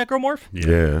into a necromorph.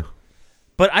 Yeah.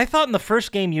 But I thought in the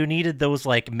first game you needed those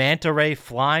like manta ray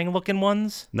flying looking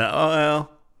ones. No,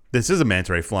 well, this is a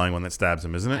manta ray flying one that stabs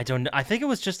him, isn't it? I don't know. I think it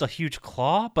was just a huge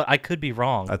claw, but I could be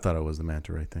wrong. I thought it was the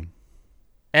manta ray thing.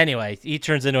 Anyway, he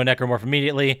turns into a necromorph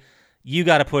immediately. You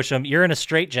got to push him. You're in a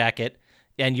straitjacket,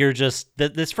 and you're just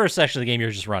this first section of the game. You're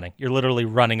just running. You're literally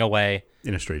running away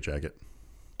In a straitjacket.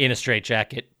 in a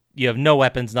straitjacket. You have no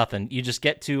weapons, nothing. You just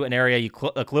get to an area.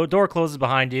 A door closes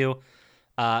behind you.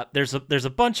 There's a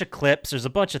bunch of clips. There's a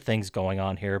bunch of things going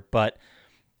on here, but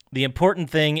the important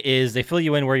thing is they fill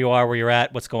you in where you are, where you're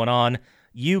at, what's going on.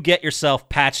 You get yourself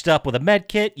patched up with a med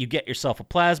kit. You get yourself a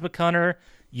plasma cutter.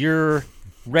 You're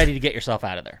ready to get yourself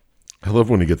out of there. I love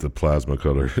when you get the plasma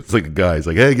cutter. It's like a guy. He's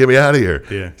like, hey, get me out of here.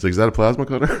 Yeah. It's like, is that a plasma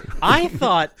cutter? I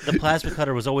thought the plasma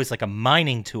cutter was always like a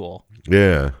mining tool.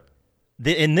 Yeah.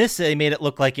 In this, they made it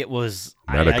look like it was,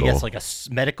 I Medical. guess, like a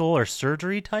medical or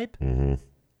surgery type. Mm-hmm.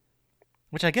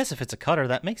 Which I guess if it's a cutter,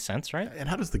 that makes sense, right? And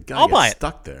how does the guy I'll buy get it.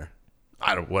 stuck there?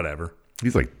 I don't, whatever.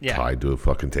 He's like Yeah. tied to a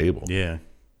fucking table. Yeah.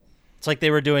 It's like they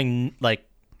were doing like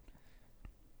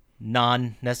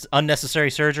unnecessary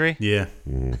surgery. Yeah.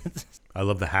 I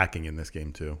love the hacking in this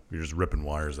game, too. You're just ripping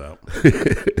wires out.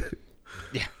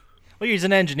 Yeah. Well, he's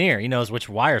an engineer. He knows which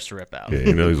wires to rip out. Yeah,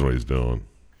 he knows what he's doing.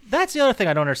 That's the other thing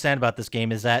I don't understand about this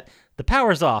game is that the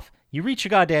power's off. You reach your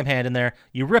goddamn hand in there,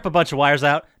 you rip a bunch of wires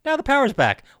out, now the power's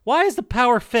back. Why is the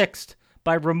power fixed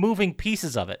by removing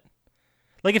pieces of it?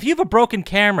 Like, if you have a broken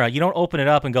camera, you don't open it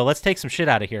up and go, let's take some shit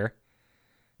out of here.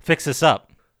 Fix this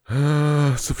up.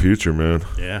 It's the future, man.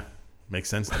 Yeah. Makes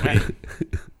sense to me.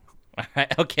 All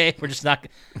right, okay, we're not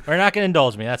going to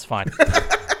indulge me. That's fine.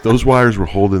 Those wires were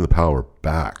holding the power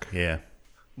back. Yeah.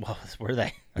 Well, were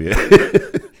they? Yeah.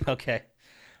 Okay.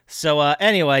 So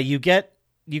anyway, you get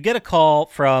a call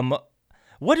from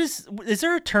is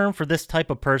there a term for this type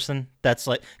of person that's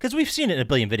like, because we've seen it in a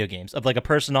billion video games of like a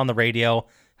person on the radio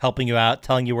helping you out,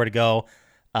 telling you where to go,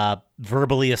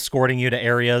 verbally escorting you to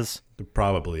areas. It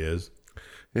probably is.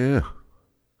 Yeah.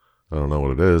 I don't know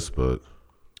what it is, but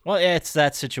Well, yeah, it's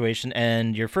that situation,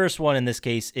 and your first one in this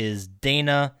case is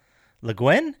Dana Le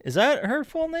Guin. Is that her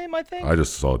full name, I think? I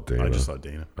just saw Dana. I just saw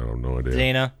Dana. I have no idea.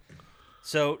 Dana.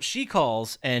 So she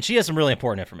calls, and she has some really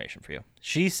important information for you.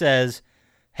 She says,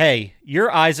 hey,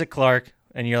 you're Isaac Clarke.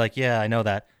 And you're like, yeah, I know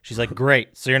that. She's like,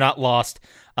 great, so you're not lost.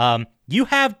 You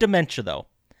have dementia, though,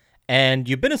 and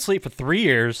you've been asleep for 3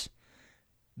 years.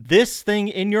 This thing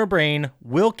in your brain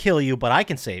will kill you, but I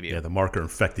can save you. Yeah, the marker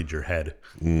infected your head.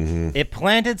 Mm-hmm. It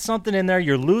planted something in there.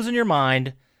 You're losing your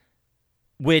mind,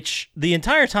 which the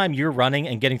entire time you're running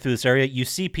and getting through this area, you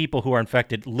see people who are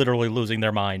infected literally losing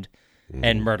their mind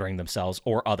and murdering themselves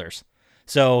or others.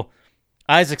 So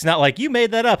Isaac's not like, you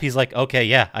made that up. He's like, okay,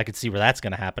 yeah, I could see where that's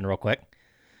going to happen real quick.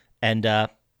 And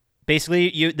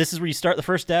basically, this is where you start the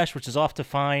first dash, which is off to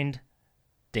find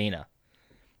Dana.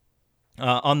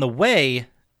 On the way,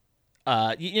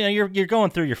 you're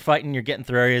going through, you're fighting, you're getting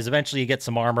through areas. Eventually, you get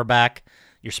some armor back,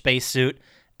 your spacesuit,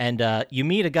 and you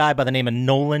meet a guy by the name of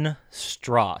Nolan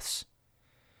Strauss,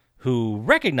 who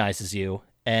recognizes you,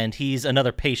 and he's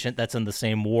another patient that's in the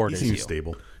same ward He as seems you.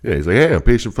 stable. Yeah, he's like, hey, I'm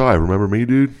patient 5. Remember me,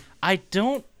 dude? I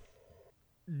don't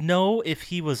know if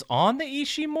he was on the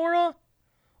Ishimura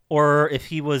or if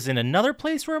he was in another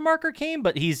place where a marker came,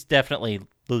 but he's definitely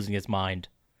losing his mind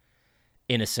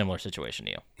in a similar situation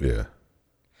to you. Yeah.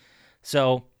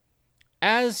 So,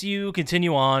 as you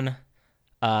continue on,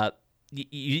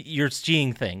 you're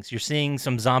seeing things. You're seeing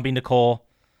some zombie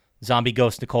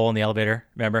ghost Nicole in the elevator.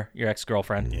 Remember? Your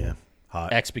ex-girlfriend. Yeah.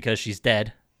 Hot. Ex because she's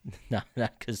dead. Not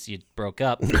because you broke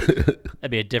up. That'd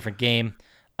be a different game.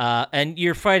 And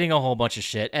you're fighting a whole bunch of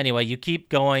shit. Anyway, you keep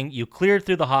going. You cleared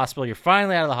through the hospital. You're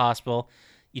finally out of the hospital.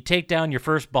 You take down your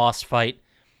first boss fight.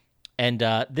 And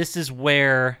this is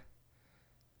where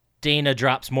Dana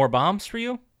drops more bombs for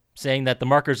you, saying that the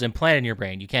marker's implanted in your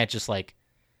brain. You can't just,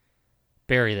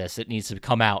 bury this. It needs to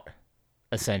come out,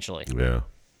 essentially. Yeah.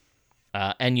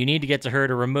 And you need to get to her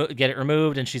to get it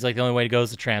removed, and she's like, the only way to go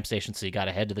is the tram station, so you got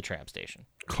to head to the tram station.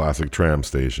 Classic tram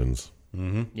stations.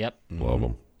 Mm-hmm. Yep. Love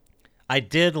them. I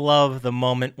did love the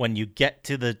moment when you get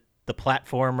to the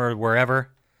platform or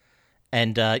wherever,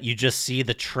 and you just see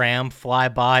the tram fly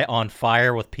by on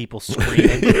fire with people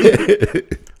screaming.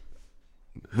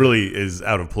 Really is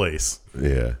out of place.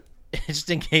 Yeah. Just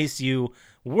in case you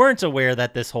weren't aware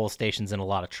that this whole station's in a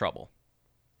lot of trouble.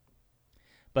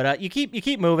 But you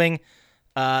keep moving.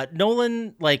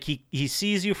 Nolan, he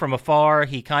sees you from afar.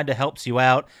 He kind of helps you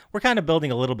out. We're kind of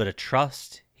building a little bit of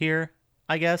trust here,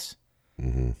 I guess.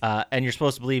 Mm-hmm. And you're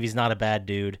supposed to believe he's not a bad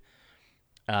dude.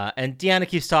 And Deanna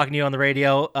keeps talking to you on the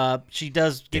radio. She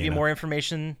does give you more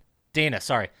information. Dana,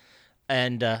 sorry.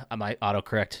 And my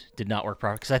autocorrect did not work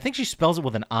properly because I think she spells it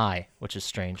with an I, which is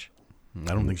strange.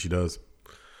 I don't think she does.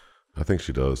 I think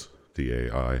she does.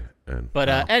 D-A-I-N.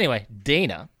 But anyway,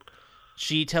 Dana,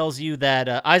 she tells you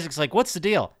that Isaac's like, what's the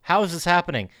deal? How is this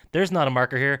happening? There's not a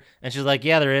marker here. And she's like,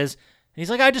 yeah, there is. And he's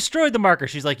like, I destroyed the marker.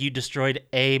 She's like, you destroyed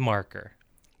a marker.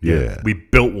 Yeah. We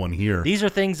built one here. These are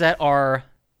things that are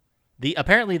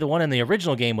apparently the one in the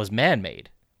original game was man-made,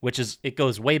 which is, it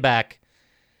goes way back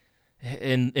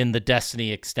in the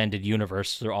Destiny extended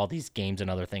universe through all these games and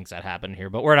other things that happen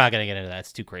here. But we're not going to get into that.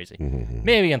 It's too crazy. Mm-hmm.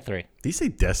 Maybe in 3. Did you say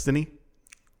Destiny?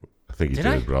 I think he Did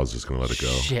did, I? but I was just going to let it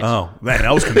go. Shit. Oh, man,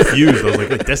 I was confused. I was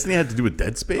like, wait, Destiny had to do with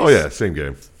Dead Space? Oh, yeah. Same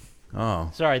game. Oh.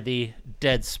 Sorry, the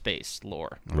Dead Space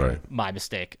lore. Right. My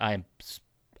mistake. I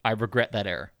regret that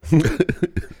error.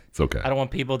 It's okay. I don't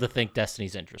want people to think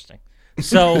Destiny's interesting.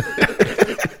 So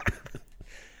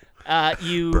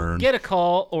you get a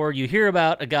call or you hear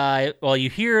about a guy. Well, you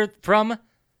hear from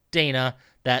Dana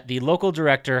that the local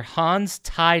director, Hans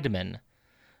Tideman,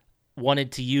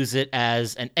 wanted to use it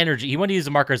as an energy. He wanted to use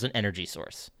the marker as an energy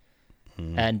source.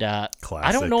 And I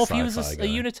don't know if he was a sci-fi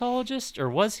guy. unitologist or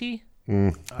was he?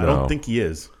 I don't think he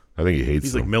is. I think he hates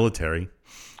He's them. like military.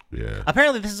 Yeah.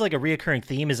 Apparently, this is like a reoccurring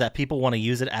theme is that people want to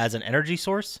use it as an energy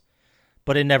source,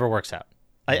 but it never works out.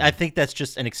 I think that's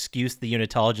just an excuse the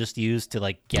unitologists use to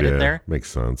get it there. Makes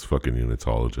sense. Fucking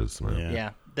unitologists, man.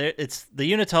 Yeah. It's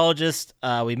the unitologist.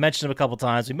 We mentioned them a couple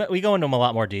times. We go into them a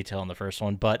lot more detail in the first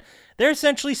one, but they're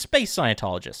essentially space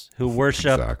Scientologists who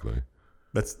worship. Exactly.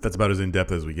 That's about as in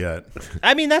depth as we get.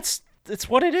 I mean, it's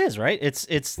what it is, right?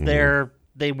 It's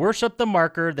they worship the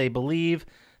marker. They believe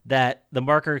that the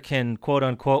marker can quote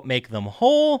unquote make them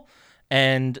whole,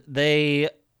 and they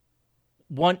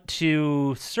want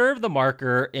to serve the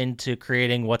marker into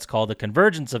creating what's called a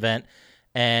convergence event.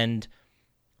 And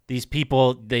these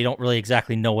people, they don't really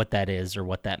exactly know what that is or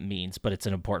what that means, but it's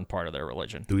an important part of their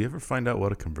religion. Do we ever find out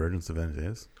what a convergence event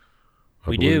is?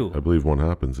 We do. I believe one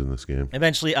happens in this game.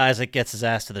 Eventually, Isaac gets his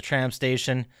ass to the tram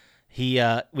station. We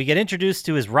get introduced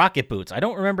to his rocket boots. I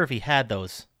don't remember if he had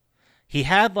those. He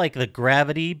had the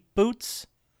gravity boots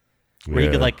where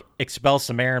you could expel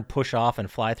some air and push off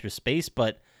and fly through space,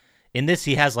 but in this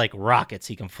he has rockets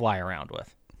he can fly around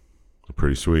with.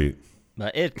 Pretty sweet.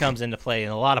 But it comes into play in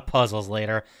a lot of puzzles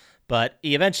later. But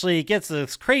he eventually gets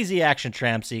this crazy action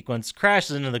tram sequence,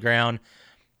 crashes into the ground,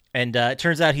 and it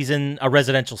turns out he's in a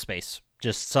residential space,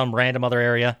 just some random other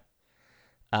area.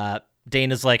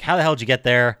 Dana's like, how the hell did you get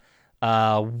there?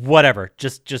 Whatever.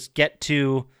 Just get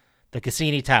to the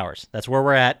Cassini Towers. That's where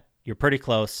we're at. You're pretty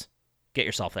close. Get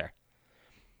yourself there.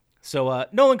 So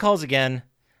Nolan calls again,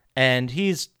 and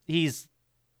he's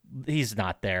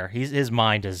not there. His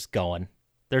mind is going.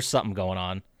 There's something going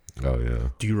on. Oh, yeah.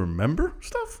 Do you remember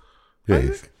stuff? Yeah.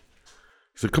 Isaac?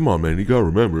 He said, come on, man. You got to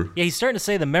remember. Yeah, he's starting to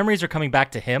say the memories are coming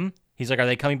back to him. He's like, are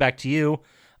they coming back to you?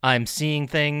 I'm seeing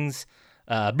things.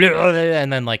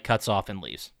 and then like cuts off and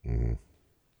leaves.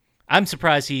 I'm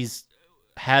surprised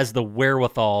has the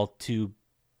wherewithal to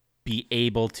be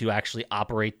able to actually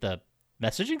operate the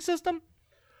messaging system.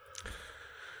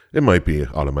 It might be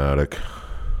automatic.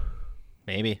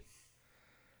 Maybe.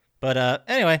 But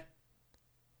anyway,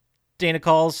 Dana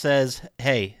calls, says,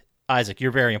 "Hey, Isaac,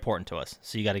 you're very important to us,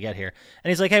 so you got to get here." And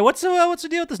he's like, "Hey, what's the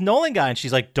deal with this Nolan guy?" And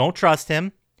she's like, "Don't trust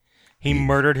him. He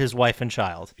murdered his wife and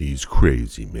child." He's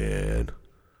crazy, man.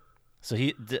 So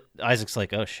Isaac's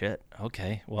like, "Oh shit.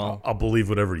 Okay, well, I'll believe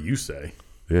whatever you say.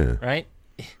 Yeah. right?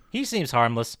 He seems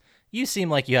harmless. You seem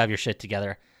like you have your shit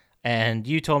together, and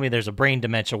you told me there's a brain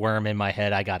dementia worm in my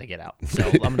head. I got to get out. So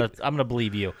I'm gonna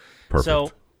believe you." Perfect.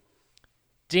 So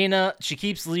Dina, she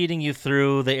keeps leading you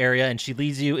through the area, and she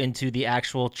leads you into the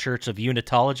actual Church of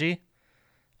Unitology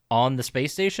on the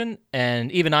space station.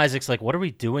 And even Isaac's like, "What are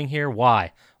we doing here?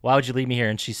 Why? Why would you lead me here?"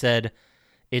 And she said,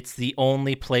 "It's the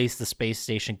only place the space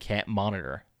station can't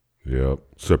monitor." Yep.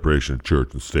 Separation of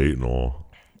church and state and all.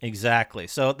 Exactly.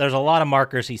 So there's a lot of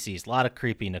markers he sees, a lot of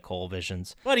creepy Nicole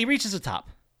visions. But he reaches the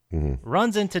top,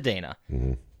 runs into Dana.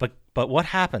 But what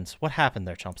happens? What happened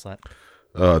there, Chumpslat?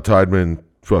 Tideman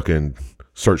fucking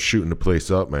starts shooting the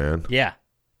place up, man. Yeah.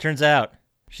 Turns out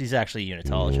she's actually a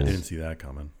unitologist. Didn't see that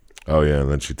coming. Oh, yeah, and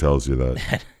then she tells you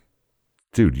that.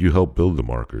 Dude, you helped build the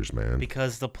markers, man.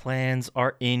 Because the plans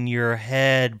are in your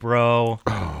head, bro.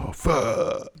 Oh,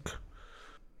 fuck.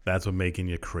 That's what making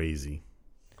you crazy.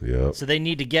 Yep. So they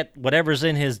need to get whatever's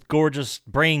in his gorgeous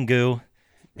brain goo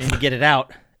and to get it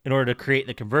out in order to create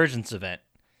the convergence event.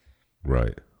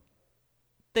 Right.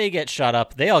 They get shot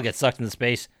up. They all get sucked into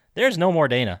space. There's no more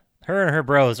Dana. Her and her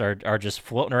bros are just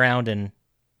floating around in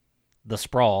the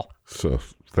sprawl. So,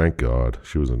 thank God.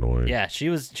 She was annoying. Yeah,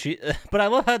 but I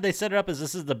love how they set it up as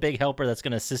this is the big helper that's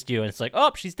going to assist you. And it's like,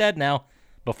 oh, she's dead now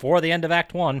before the end of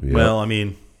Act 1. Yep. Well, I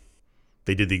mean,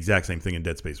 they did the exact same thing in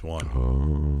Dead Space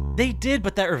 1. They did,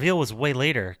 but that reveal was way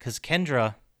later because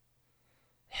Kendra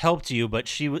helped you, but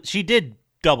she did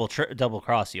double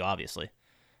cross you, obviously.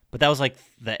 But that was like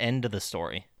the end of the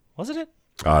story, wasn't it?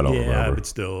 I don't Yeah, remember. but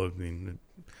still, I mean,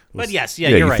 But yes, Yeah,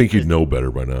 you're you right. think you'd know better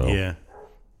by now. yeah.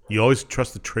 You always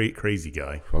trust the crazy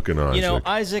guy. Fucking Isaac. You know,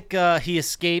 Isaac, he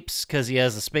escapes because he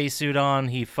has a spacesuit on.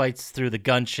 He fights through the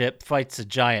gunship, fights a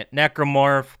giant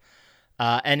necromorph,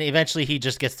 and eventually he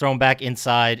just gets thrown back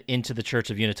inside into the Church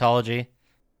of Unitology.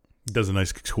 Does a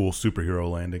nice, cool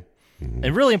superhero landing.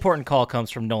 A really important call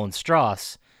comes from Nolan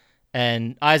Strauss,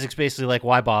 and Isaac's basically like,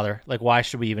 why bother? Like, why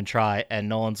should we even try? And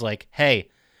Nolan's like, hey,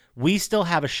 we still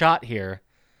have a shot here.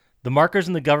 The marker's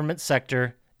in the government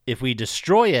sector. If we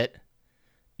destroy it,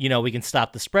 you know, we can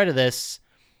stop the spread of this.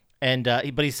 And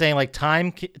but he's saying, like,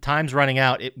 time's running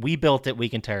out. We built it. We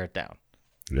can tear it down.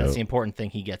 That's Yep. the important thing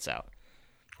he gets out.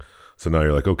 So now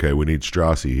you're like, okay, we need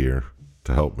Strassi here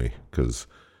to help me because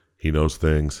he knows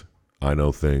things. I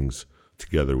know things.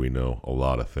 Together we know a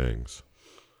lot of things.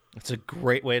 It's a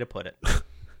great way to put it.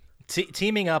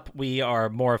 Teaming up, we are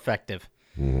more effective.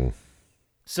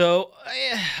 So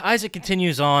Isaac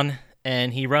continues on,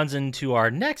 and he runs into our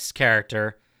next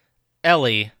character,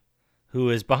 Ellie, who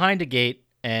is behind a gate,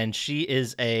 and she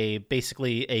is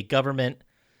basically a government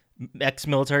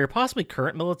ex-military or possibly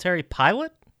current military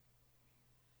pilot.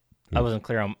 I wasn't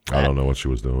clear on that. I don't know what she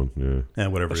was doing. Yeah.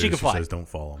 And whatever She it can is, she fly. says, don't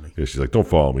follow me. Yeah, she's like, don't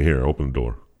follow me here. Open the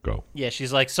door. Go. Yeah,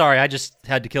 she's like, sorry, I just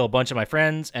had to kill a bunch of my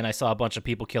friends, and I saw a bunch of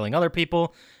people killing other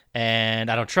people, and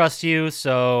I don't trust you,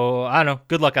 so I don't know.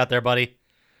 Good luck out there, buddy.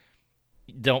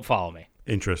 Don't follow me.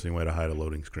 Interesting way to hide a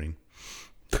loading screen.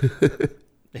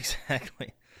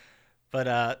 Exactly.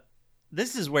 But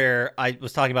this is where I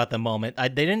was talking about the moment. They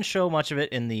didn't show much of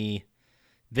it in the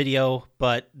video,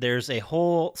 but there's a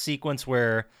whole sequence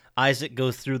where Isaac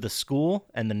goes through the school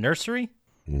and the nursery.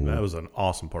 That was an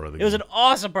awesome part of the It game. was an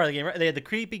awesome part of the game. Right? They had the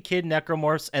creepy kid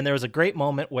necromorphs, and there was a great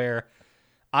moment where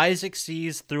Isaac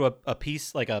sees through a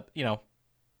piece, like a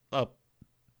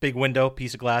big window,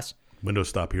 piece of glass. Windows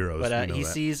stop heroes. But we know he that.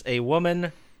 sees a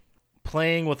woman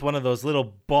playing with one of those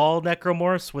little ball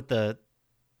necromorphs with the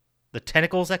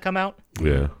tentacles that come out.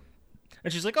 Yeah.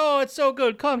 And she's like, oh, it's so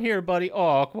good. Come here, buddy.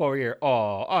 Oh, come over here.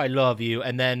 Oh, I love you.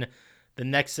 And then the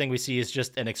next thing we see is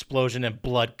just an explosion and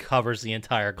blood covers the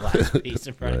entire glass piece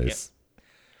in front of you. Nice.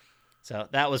 So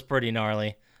that was pretty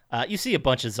gnarly. You see a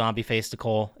bunch of zombie face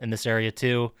Nicole in this area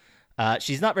too.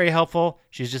 She's not very helpful.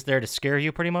 She's just there to scare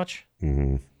you pretty much.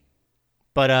 Mm-hmm.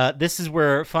 But this is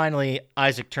where finally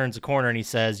Isaac turns the corner and he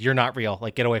says, you're not real.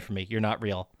 Like, get away from me. You're not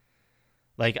real.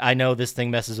 Like, I know this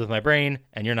thing messes with my brain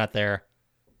and you're not there.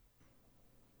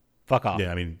 Fuck off.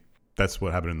 Yeah, I mean, that's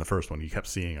what happened in the first one. You kept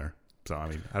seeing her. So, I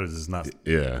mean, how does this not...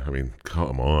 Yeah. I mean,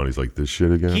 come on. He's like, this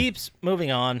shit again? Keeps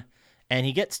moving on. And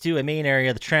he gets to a main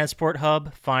area, the transport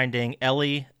hub, finding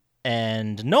Ellie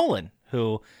and Nolan,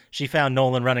 who she found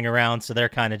Nolan running around, so they're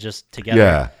kind of just together.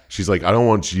 Yeah. She's like, I don't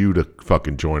want you to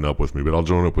fucking join up with me, but I'll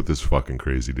join up with this fucking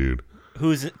crazy dude.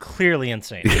 Who's clearly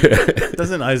insane.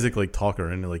 Doesn't Isaac like talk her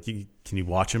into like, can you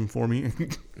watch him for me?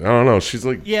 I don't know. She's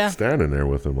like Yeah. standing there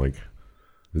with him like,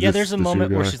 Yeah, there's a this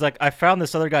moment your where guy? she's like, I found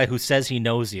this other guy who says he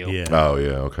knows you. Yeah. Oh,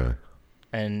 yeah, okay.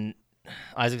 And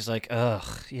Isaac's like, ugh,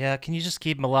 yeah, can you just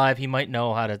keep him alive? He might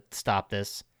know how to stop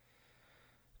this.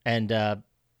 And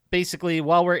basically,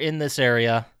 while we're in this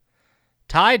area,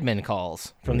 Tideman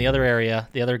calls from the other area,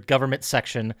 the other government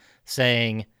section,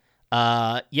 saying,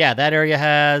 yeah, that area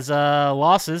has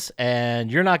losses,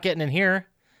 and you're not getting in here,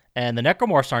 and the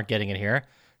Necromorphs aren't getting in here,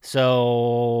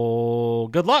 so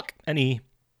good luck. And he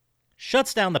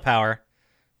shuts down the power,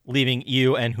 leaving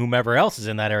you and whomever else is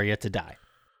in that area to die.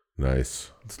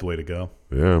 Nice. It's the way to go.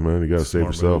 Yeah, man, you gotta save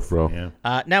Smart yourself, move. bro.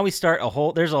 Yeah. Now we start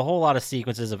there's a whole lot of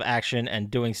sequences of action and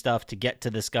doing stuff to get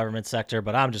to this government sector,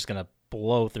 but I'm just going to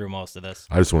blow through most of this.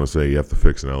 I just want to say you have to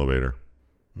fix an elevator.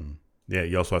 Yeah,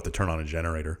 you also have to turn on a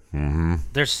generator. Mm-hmm.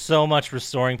 There's so much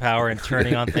restoring power and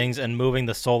turning on things and moving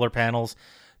the solar panels.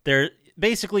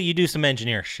 Basically, you do some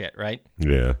engineer shit, right?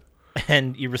 Yeah.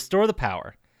 And you restore the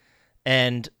power.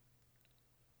 And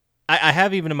I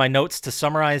have even in my notes to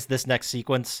summarize this next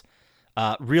sequence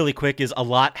really quick is a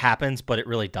lot happens, but it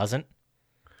really doesn't.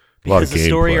 A lot of Because the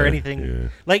story or gameplay,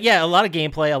 anything. yeah. A lot of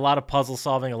gameplay, a lot of puzzle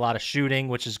solving, a lot of shooting,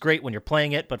 which is great when you're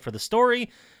playing it. But for the story,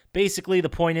 basically the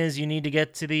point is you need to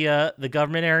get to the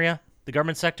government area, the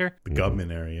government sector, The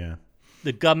government area.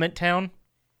 the government town.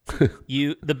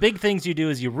 The big things you do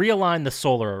is you realign the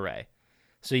solar array.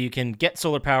 So you can get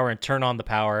solar power and turn on the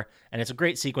power. And it's a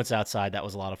great sequence outside. That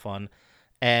was a lot of fun.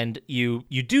 And you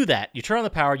do that. You turn on the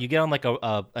power. You get on like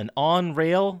an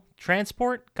on-rail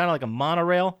transport, kind of like a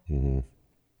monorail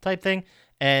type thing.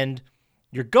 And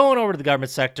you're going over to the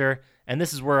government sector. And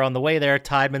this is where on the way there,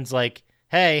 Tideman's like,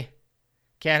 hey,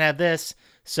 can't have this.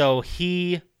 So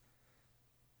he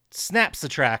snaps the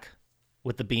track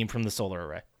with the beam from the solar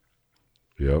array.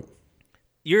 Yep.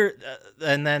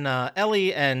 And then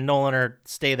Ellie and Nolan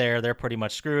stay there. They're pretty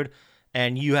much screwed.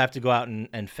 And you have to go out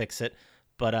and fix it.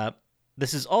 But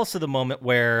this is also the moment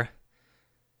where,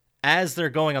 as they're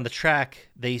going on the track,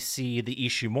 they see the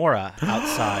Ishimura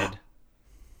outside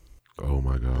Oh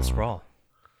my god. the sprawl.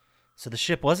 So the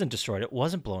ship wasn't destroyed. It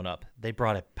wasn't blown up. They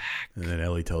brought it back. And then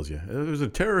Ellie tells you, there was a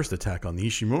terrorist attack on the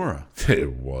Ishimura.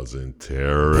 It wasn't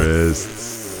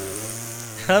terrorists.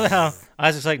 I love how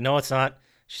Isaac's like, no, it's not.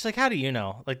 She's like, how do you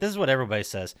know? Like, this is what everybody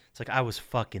says. It's like, I was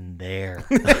fucking there.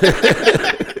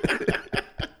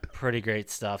 Pretty great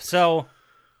stuff. So,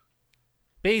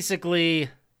 basically,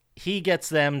 he gets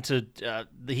them to,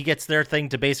 he gets their thing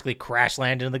to basically crash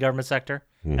land into the government sector,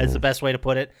 is the best way to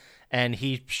put it. And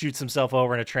he shoots himself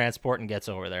over in a transport and gets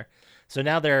over there. So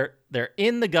now they're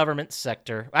in the government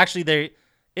sector. Actually,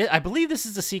 I believe this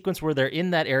is the sequence where they're in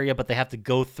that area, but they have to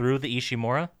go through the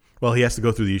Ishimura. Well, he has to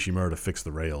go through the Ishimura to fix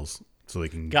the rails so they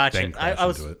can Gotcha. then crash I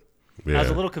was- into it. Yeah. I was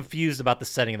a little confused about the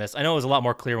setting of this. I know it was a lot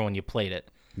more clear when you played it.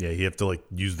 Yeah, you have to like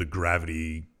use the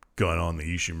gravity gun on the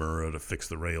Ishimura to fix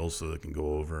the rails so they can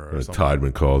go over or And something.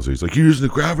 Tideman calls. He's like, "You're using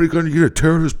the gravity gun to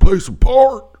tear this place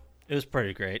apart." It was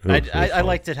pretty great. was I fun.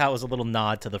 liked it how it was a little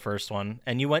nod to the first one.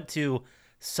 And you went to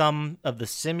some of the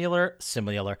similar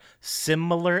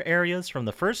areas from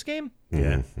the first game,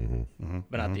 Yeah.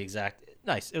 but not the exact.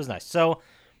 Nice. It was nice. So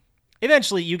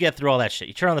eventually you get through all that shit.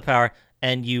 You turn on the power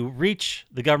and you reach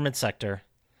the government sector.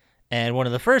 And one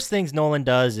of the first things Nolan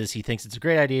does is he thinks it's a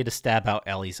great idea to stab out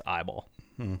Ellie's eyeball.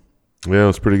 Yeah,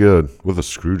 it's pretty good with a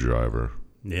screwdriver.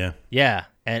 Yeah. Yeah.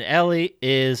 And Ellie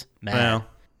is mad. Well,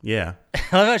 yeah.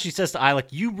 I love how she says to Alec,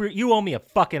 you owe me a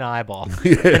fucking eyeball. and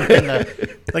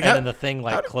then the thing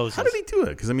closes. How did he do it?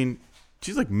 Because, I mean,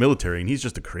 she's like military and he's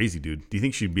just a crazy dude. Do you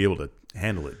think she'd be able to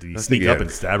handle it? Did he sneak up yeah.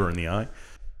 and stab her in the eye?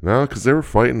 No, because they were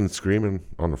fighting and screaming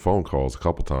on the phone calls a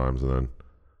couple times, and then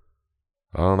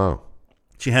I don't know.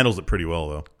 She handles it pretty well,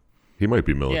 though. He might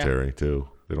be military too.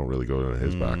 They don't really go into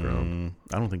his background.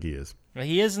 I don't think he is.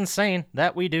 He is insane.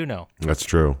 That we do know. That's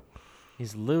true.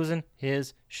 He's losing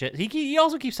his shit. He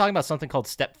also keeps talking about something called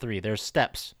Step 3. There's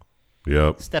steps.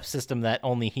 Yep. Step system that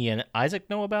only he and Isaac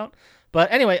know about.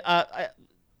 But anyway,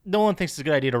 Nolan thinks it's a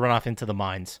good idea to run off into the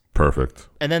mines. Perfect.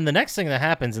 And then the next thing that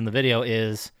happens in the video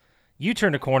is you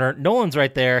turn a corner. Nolan's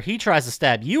right there. He tries to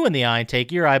stab you in the eye and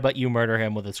take your eye, but you murder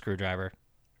him with a screwdriver.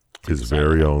 His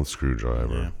very own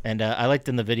screwdriver. Yeah. And I liked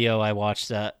in the video I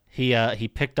watched he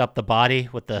picked up the body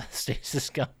with the stasis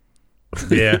gun.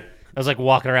 Yeah. I was like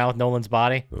walking around with Nolan's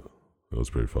body. That was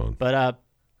pretty fun. But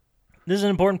This is an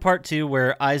important part, too,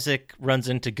 where Isaac runs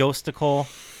into Ghost Nicole.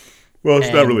 Well, it's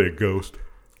not And- really a ghost.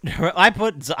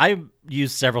 I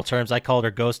used several terms. I called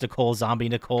her Ghost Nicole, Zombie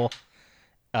Nicole,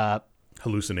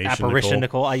 Hallucination. Apparition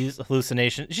Nicole. Nicole. I use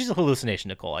hallucination. She's a hallucination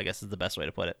Nicole, I guess is the best way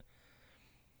to put it.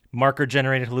 Marker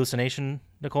generated hallucination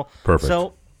Nicole. Perfect.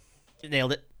 So,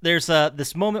 nailed it. There's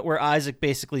this moment where Isaac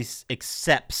basically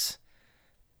accepts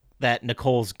that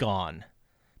Nicole's gone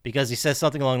because he says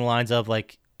something along the lines of,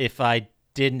 like, if I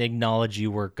didn't acknowledge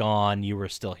you were gone, you were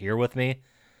still here with me.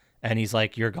 And he's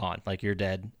like, you're gone, like you're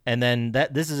dead. And then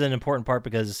this is an important part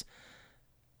because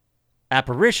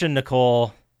Apparition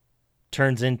Nicole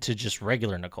turns into just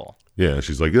regular Nicole. Yeah,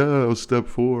 she's like, that was step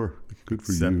 4. Good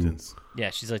for Acceptance. Yeah,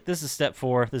 she's like, this is step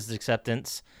 4. This is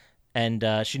acceptance. And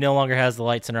she no longer has the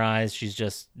lights in her eyes. She's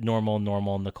just normal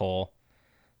Nicole.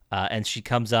 And she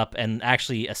comes up and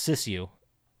actually assists you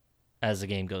as the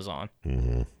game goes on.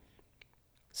 Mm-hmm.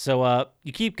 So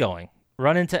you keep going.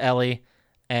 Run into Ellie,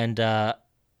 and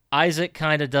Isaac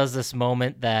kind of does this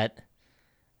moment that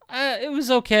it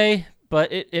was okay,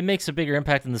 but it makes a bigger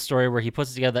impact in the story where he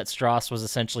puts together that Strauss was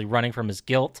essentially running from his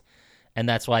guilt, and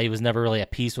that's why he was never really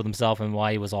at peace with himself and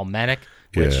why he was all manic,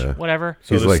 which, Yeah. whatever.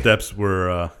 So He's the like- steps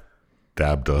were,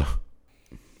 Dabda.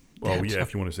 well, yeah,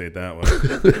 if you want to say it that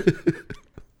way.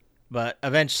 But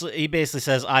eventually, he basically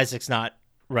says Isaac's not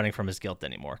running from his guilt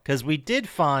anymore. Because we did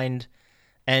find,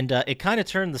 and it kind of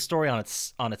turned the story on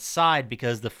its side,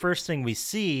 because the first thing we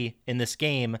see in this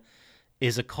game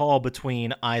is a call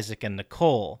between Isaac and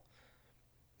Nicole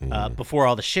before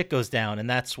all the shit goes down, and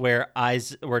that's where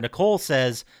Nicole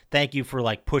says, "Thank you for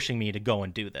like pushing me to go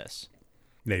and do this."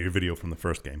 Yeah, your video from the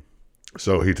first game.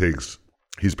 So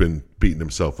he's been beating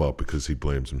himself up because he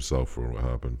blames himself for what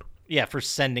happened. Yeah, for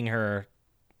sending her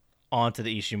onto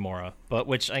the Ishimura, but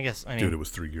which I guess I mean, Dude, it was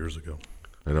 3 years ago.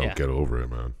 I don't Yeah. get over it,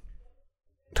 man.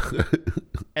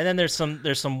 and then there's some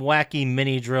wacky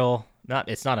mini drill.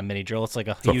 It's not a mini drill. It's like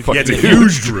a huge. fucking- Yeah, it's a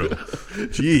huge drill.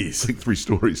 Jeez. It's like 3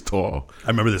 stories tall. I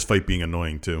remember this fight being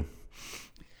annoying, too.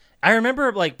 I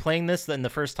remember like playing this and the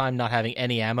first time not having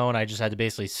any ammo, and I just had to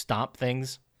basically stomp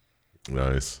things,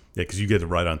 Nice. Yeah, because you get to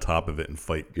ride on top of it and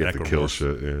fight. You have to kill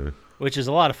necromorphs. shit, yeah. which is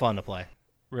a lot of fun to play.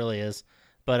 Really is.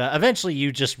 But eventually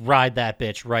you just ride that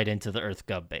bitch right into the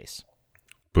EarthGov base.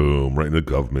 Boom, right in the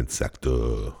government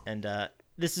sector. And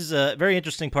this is a very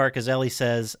interesting part because Ellie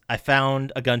says, I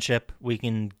found a gunship. We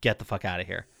can get the fuck out of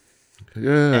here.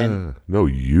 Yeah. And- No,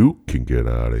 you can get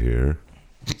out of here.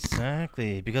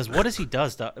 Exactly. Because what does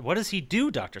he do,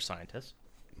 Dr. Scientist?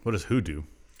 What does who do?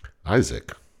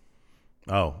 Isaac.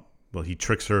 Oh, well, he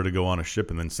tricks her to go on a ship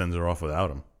and then sends her off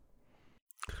without him.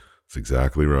 That's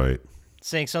exactly right.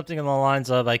 Saying something along the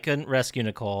lines of, I couldn't rescue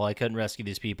Nicole. I couldn't rescue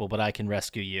these people, but I can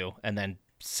rescue you. And then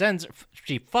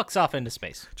she fucks off into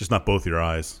space. Just not both your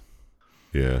eyes.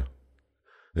 Yeah.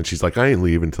 And she's like, I ain't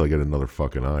leaving until I get another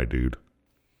fucking eye, dude.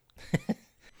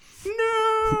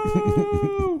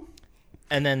 No!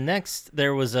 And then next,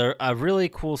 there was a really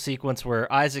cool sequence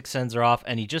where Isaac sends her off,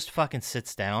 and he just fucking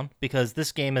sits down because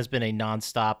this game has been a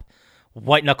nonstop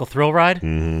white knuckle thrill ride.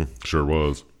 Mm-hmm. Sure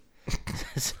was.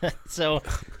 So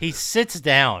he sits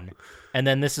down, and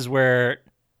then this is where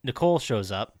Nicole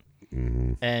shows up,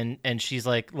 Mm-hmm. and she's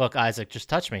like, "Look, Isaac, just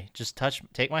touch me.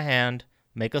 Take my hand,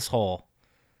 make us whole."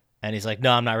 And he's like,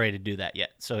 "No, I'm not ready to do that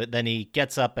yet." So then he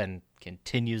gets up and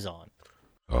continues on.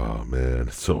 Oh, man.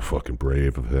 It's so fucking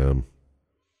brave of him.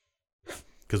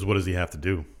 Because what does he have to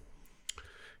do?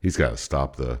 He's got to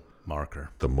stop the Marker.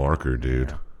 marker,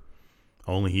 dude,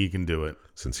 Only he can do it.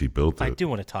 since he built it. I do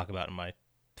want to talk about it in my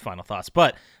final thoughts.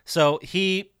 But so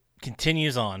he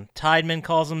continues on. Tideman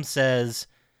calls him, says,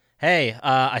 "Hey,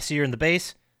 I see you're in the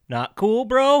base. Not cool,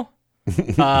 bro.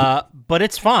 But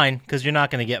it's fine because you're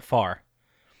not going to get far."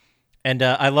 And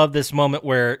I love this moment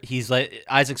where he's like,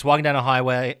 Isaac's walking down a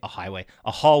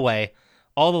hallway.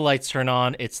 All the lights turn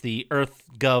on. It's the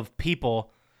EarthGov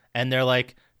people, and they're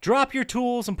like, "Drop your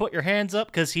tools and put your hands up,"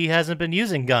 because he hasn't been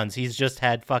using guns. He's just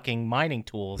had fucking mining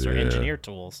tools or Yeah. engineer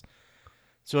tools.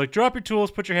 So like, drop your tools,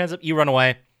 put your hands up. You run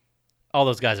away. All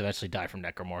those guys eventually die from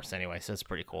necromorphs anyway, so it's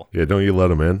pretty cool. Yeah, don't you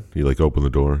let him in? You, like, open the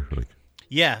door? Like,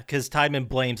 Yeah, because Tideman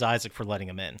blames Isaac for letting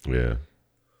him in. yeah.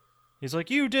 He's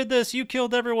like, "You did this. You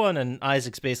killed everyone." And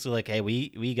Isaac's basically like, "Hey,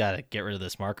 we got to get rid of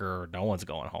this marker or no one's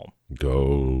going home.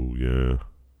 Go, yeah.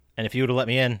 And if you would have let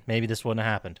me in, maybe this wouldn't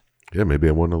have happened." Yeah, maybe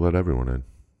I want to let everyone in.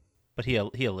 But he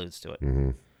alludes to it.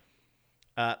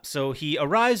 Mm-hmm. So Isaac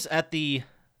arrives at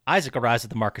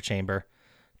the marker chamber,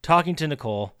 talking to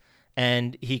Nicole,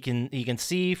 and he can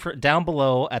see down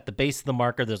below at the base of the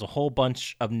marker. There's a whole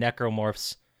bunch of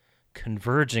necromorphs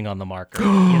converging on the marker.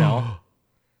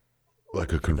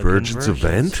 Like a convergence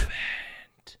event?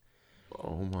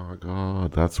 Oh my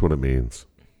god, that's what it means.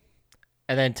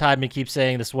 And then Tideman keeps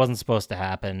saying this wasn't supposed to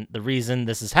happen. The reason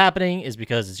this is happening is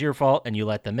because it's your fault and you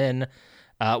let them in.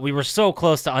 We were so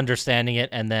close to understanding it,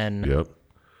 and then Yep.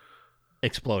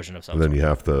 explosion of some And then sort. you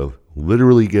have to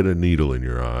literally get a needle in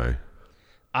your eye.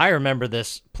 I remember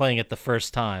this playing it the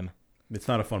first time. It's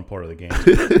not a fun part of the game.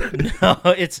 No,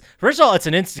 it's first of all, it's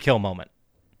an insta-kill moment.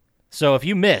 So if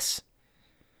you miss,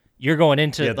 you're going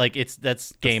into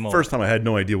that's game over. First time I had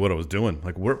no idea what I was doing.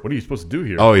 Like, what are you supposed to do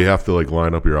here? Oh, you have to like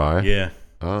line up your eye? Yeah.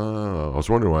 Oh, I was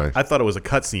wondering why. I thought it was a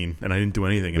cutscene, and I didn't do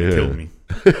anything, and it Yeah. killed me.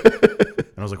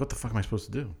 And I was like, what the fuck am I supposed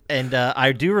to do? And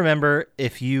I do remember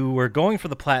if you were going for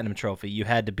the platinum trophy, you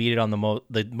had to beat it on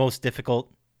the most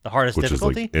difficult, the hardest Which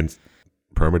difficulty. is like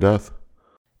permadeath?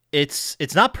 It's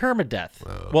not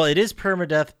permadeath. Well, it is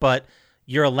permadeath, but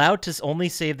you're allowed to only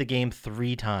save the game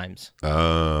 3 times.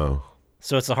 Oh.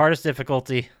 So it's the hardest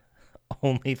difficulty,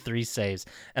 only 3 saves.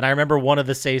 And I remember one of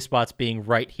the save spots being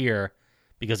right here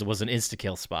because it was an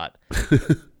insta-kill spot.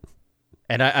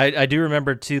 And I do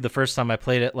remember, too, the first time I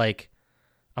played it, like,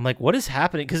 I'm like, what is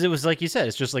happening? Because it was like you said,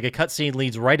 it's just like a cutscene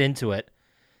leads right into it.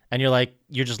 And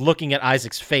you're just looking at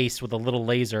Isaac's face with a little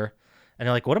laser. And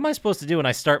you're like, what am I supposed to do? And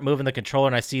I start moving the controller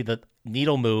and I see the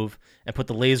needle move and put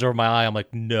the laser over my eye. I'm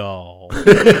like, no.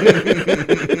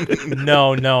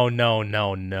 No.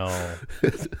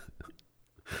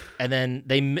 And then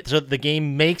the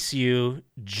game makes you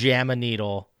jam a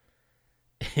needle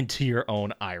into your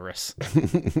own iris.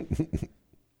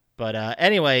 But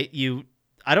anyway,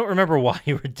 I don't remember why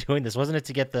you were doing this. Wasn't it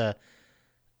to get the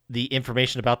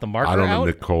information about the marker I don't know. out?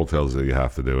 Nicole tells you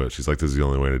have to do it. She's like, this is the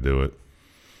only way to do it.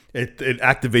 It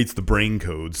activates the brain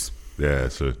codes. Yeah,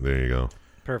 so there you go.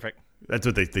 Perfect. That's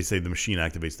what they say. The machine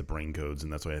activates the brain codes,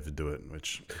 and that's why I have to do it.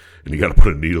 Which And you got to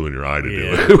put a needle in your eye to do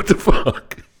Yeah. it. What the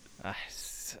fuck?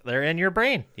 They're in your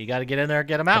brain. You got to get in there and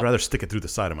get them I'd out. rather stick it through the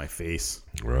side of my face.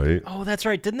 Right? Oh, that's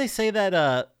right. Didn't they say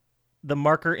that the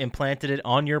marker implanted it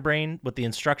on your brain with the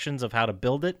instructions of how to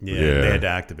build it? Yeah, Yeah. they had to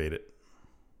activate it.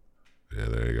 Yeah,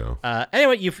 there you go.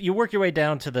 Anyway, you work your way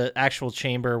down to the actual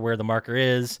chamber where the marker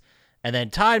is, and then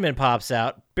Tideman pops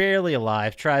out, barely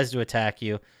alive, tries to attack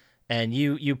you, and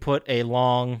you put a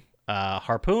long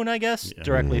harpoon, I guess,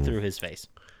 directly through his face.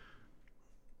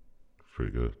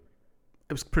 Pretty good.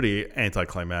 It was pretty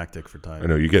anticlimactic for time. I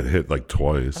know, you get hit like I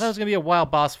twice. thought it was going to be a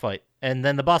wild boss fight, and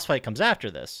then the boss fight comes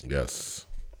after this. Yes.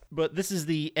 But this is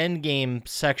the end game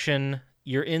section.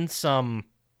 You're in some,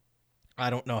 I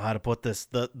don't know how to put this,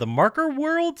 the marker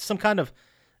world, some kind of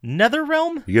nether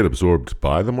realm. You get absorbed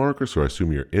by the marker, so I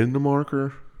assume you're in the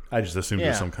marker. I just assumed it Yeah.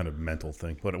 was some kind of mental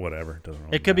thing, but whatever. It doesn't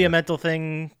really It could be a matter. mental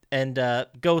thing, and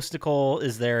Ghost Nicole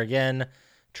is there again,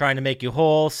 trying to make you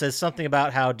whole, says something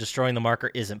about how destroying the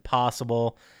marker isn't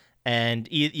possible, and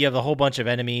you have a whole bunch of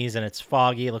enemies, and it's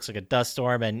foggy, it looks like a dust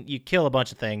storm, and you kill a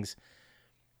bunch of things,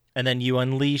 and then you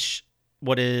unleash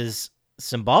what is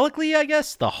symbolically, I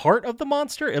guess, the heart of the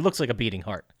monster. It looks like a beating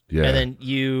heart. Yeah. And then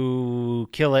you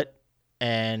kill it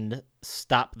and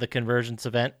stop the convergence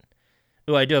event.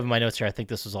 Oh, I do have in my notes here. I think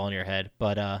this was all in your head,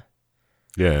 but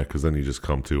Yeah, because then you just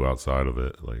come to outside of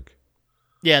it. Like,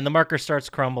 yeah, and the marker starts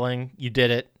crumbling. You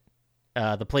did it.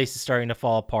 The place is starting to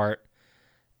fall apart.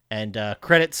 And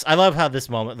credits. I love how this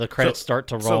moment, the credits start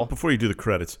to roll. So before you do the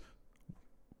credits,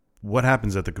 what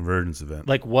happens at the convergence event?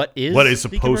 Like what is what is the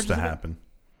supposed to convergence event? happen?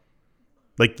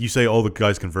 Like you say, all the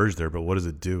guys converge there, but what does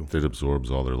it do? it absorbs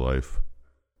all their life.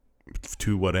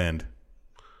 To what end?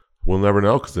 We'll never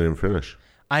know because they didn't finish.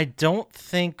 I don't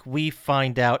think we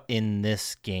find out in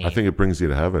this game. I think it brings you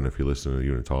to heaven if you listen to the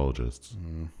unitologists.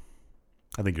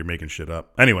 I think you're making shit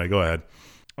up. Anyway, go ahead.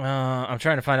 I'm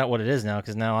trying to find out what it is now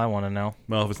because now I want to know.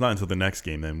 Well, if it's not until the next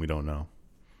game, then we don't know.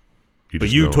 But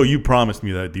just you know. you promised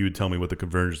me that you would tell me what the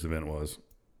convergence event was.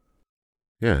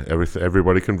 Yeah,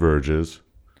 everybody converges.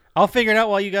 I'll figure it out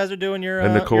while you guys are doing your.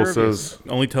 And Nicole your reviews. says,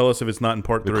 Only tell us if it's not in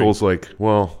part 3. Nicole's like,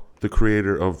 well, the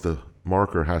creator of the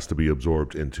marker has to be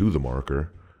absorbed into the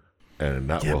marker, and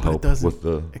that will help with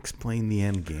the. Explain the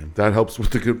end game. That helps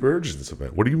with the convergence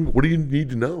event. What do you need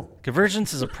to know?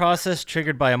 Convergence is a process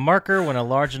triggered by a marker when a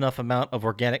large enough amount of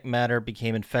organic matter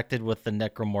became infected with the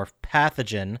necromorph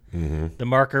pathogen. Mm-hmm. The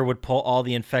marker would pull all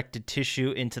the infected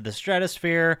tissue into the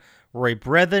stratosphere, where a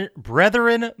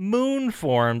brethren moon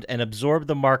formed and absorbed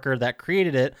the marker that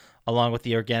created it, along with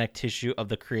the organic tissue of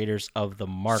the creators of the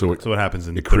marker. So what happens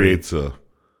in It 3? creates a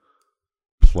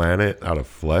planet out of The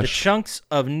flesh. chunks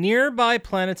of nearby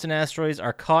planets and asteroids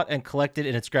are caught and collected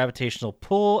in its gravitational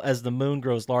pull as the moon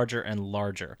grows larger and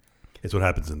larger. It's what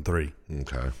happens in 3.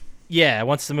 Okay. Yeah,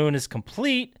 once the moon is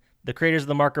complete, The creators of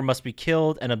the marker must be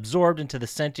killed and absorbed into the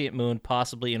sentient moon,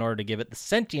 possibly in order to give it the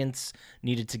sentience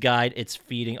needed to guide its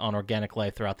feeding on organic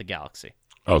life throughout the galaxy.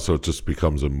 Oh, so it just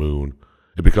becomes a moon.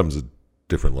 It becomes a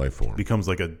different life form. Becomes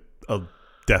like a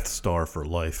Death Star for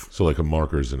life. So like a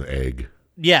marker's an egg.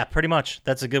 Yeah, pretty much.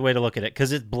 That's a good way to look at it.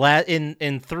 Because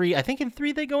in 3, I think in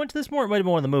 3 they go into this more. It might have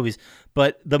been one of the movies.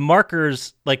 But the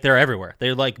markers, like, they're everywhere.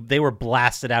 They were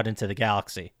blasted out into the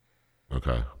galaxy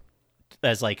Okay.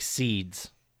 as like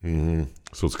seeds. Mm-hmm.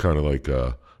 So it's kind of like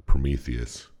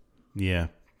Prometheus. Yeah.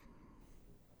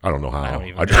 I don't know how. I don't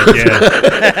even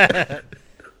Yeah.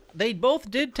 They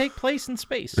both did take place in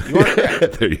space. You are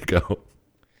correct. There you go.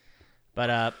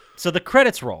 But so the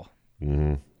credits roll.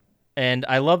 Mm-hmm. And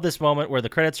I love this moment where the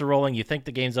credits are rolling. You think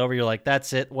the game's over. You're like,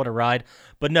 that's it. What a ride.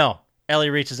 But no. Ellie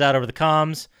reaches out over the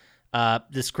comms.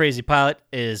 This crazy pilot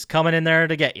is coming in there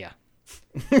to get you.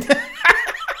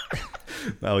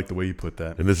 I like the way you put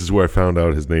that. And this is where I found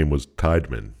out his name was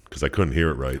Tideman because I couldn't hear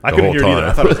it right. I the couldn't whole hear it either. time.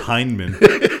 I thought it was Hindman.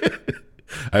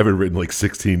 I have it written like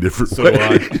 16 different So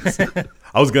ways. do I.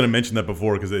 I was going to mention that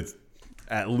before because it's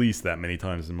at least that many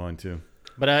times in mine too.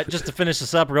 But just to finish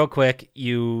this up real quick,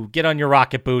 you get on your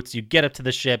rocket boots, you get up to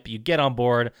the ship, you get on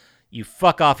board, you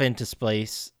fuck off into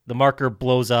space, the marker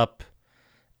blows up,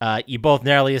 you both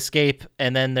narrowly escape,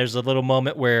 and then there's a little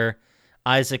moment where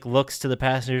Isaac looks to the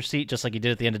passenger seat just like he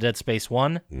did at the end of Dead Space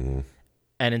 1,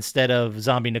 and instead of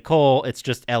zombie Nicole, it's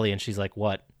just Ellie, and she's like,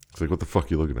 what? It's like, what the fuck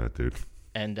you looking at, dude?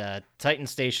 And Titan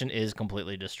Station is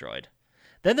completely destroyed.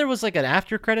 Then there was like an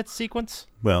after credits sequence.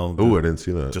 Well, Oh, I didn't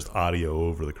see that. just audio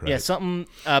over the Yeah, credits. something.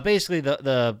 Basically,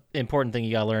 the important thing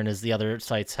you gotta learn is the other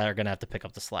sites are gonna have to pick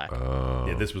up the slack.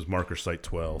 Yeah, this was marker site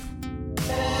 12.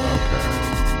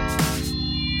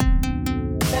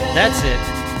 That's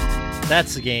it.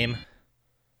 That's the game.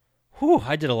 Whew,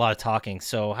 I did a lot of talking.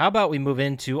 So how about we move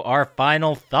into our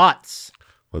final thoughts?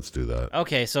 Let's do that.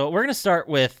 Okay, so we're gonna start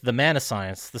with the man of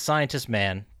science, the scientist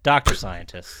man, Dr.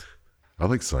 Scientist. I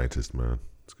like Scientist, man.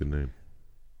 It's a good name.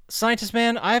 Scientist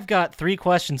man, I've got 3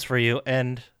 questions for you,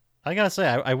 and I gotta say,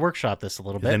 I workshopped this a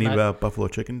little Is bit. any and about buffalo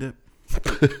chicken dip?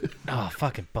 Oh,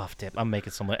 fucking buff dip. I'm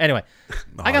making some. Anyway, Oh,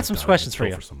 I got some questions for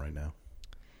you. For some right now.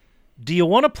 Do you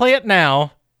want to play it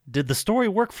now? Did the story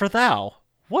work for thou?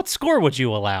 What score would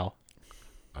you allow?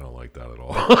 I don't like that at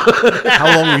all.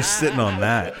 How long are we sitting on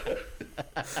that?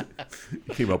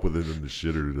 You came up with it in the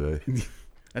shitter today.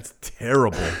 That's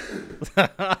terrible.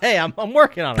 Hey, I'm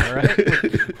working on it, all right?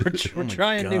 We're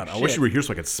trying new God, shit. I wish you were here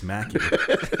so I could smack you.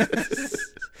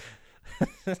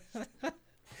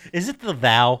 Is it the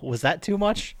thou? Was that too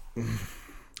much?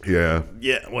 Yeah.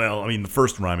 Yeah, well, I mean, the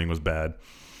first rhyming was bad.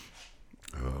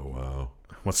 Oh, wow.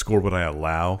 What score would I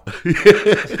allow?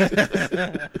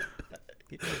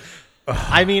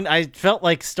 I mean, I felt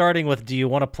like starting with "Do you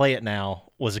want to play it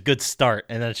now?" was a good start,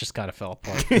 and then it just kind of fell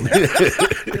apart. Yeah,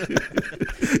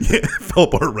 it fell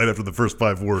apart right after the first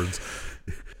 5 words.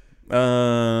 Do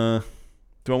I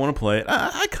want to play it?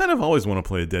 I kind of always want to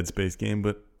play a Dead Space game,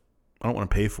 but I don't want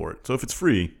to pay for it. So if it's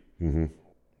free,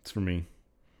 it's for me.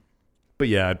 But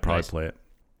yeah, I'd probably play it.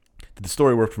 Did the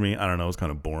story work for me? I don't know. It was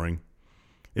kind of boring.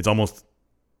 It's almost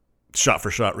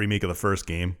shot-for-shot remake of the first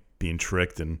game, being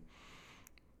tricked and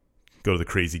go to the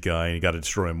crazy guy, and you got to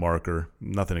destroy a marker.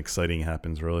 Nothing exciting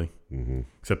happens, really.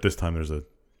 Except this time there's a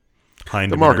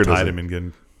Hindman marker or doesn't- Tideman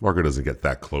getting... Marker doesn't get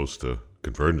that close to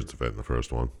Convergence event in the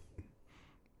first one.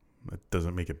 That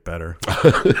doesn't make it better.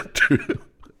 True.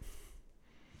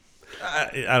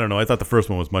 I don't know. I thought the first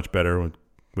one was much better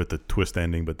with the twist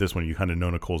ending, but this one you kind of know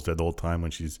Nicole's dead the whole time when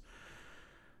she's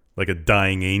like a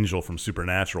dying angel from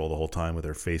Supernatural the whole time with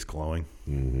her face glowing.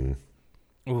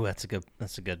 Ooh, that's a good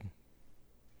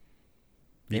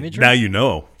imagery. Now you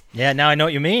know. Yeah, now I know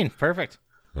what you mean. Perfect.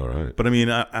 All right. But I mean,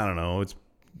 I don't know.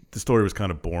 The story was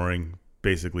kind of boring.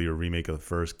 Basically a remake of the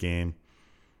first game.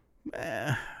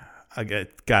 I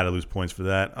got to lose points for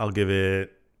that. I'll give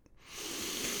it,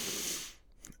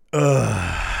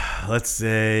 let's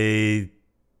say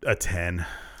a 10.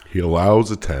 He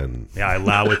allows a 10. Yeah, I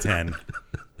allow a 10.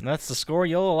 And that's the score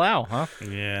you'll allow, huh?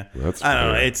 Yeah. That's I don't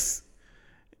know. fair. It's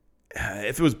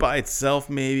if it was by itself,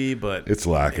 maybe, but It's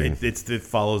lacking. It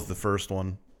follows the first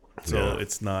one, so Yeah.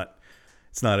 it's not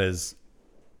as.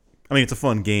 I mean, it's a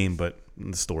fun game, but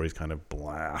the story's kind of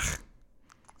blah.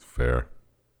 Fair.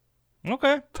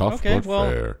 Okay. Tough, okay, but well,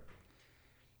 fair.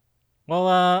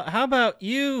 Well, how about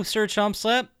you, Sir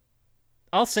Chomslap?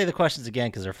 I'll say the questions again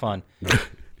because they're fun.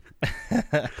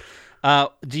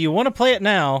 Do you want to play it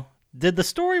now? Did the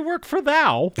story work for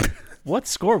thou? What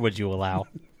score would you allow?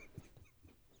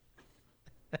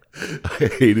 I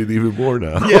hate it even more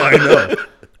now. Yeah, I know.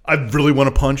 I really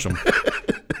want to punch him.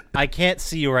 I can't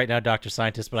see you right now, Dr.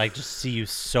 Scientist, but I just see you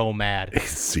so mad. It's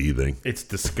seething. It's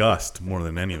disgust more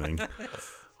than anything.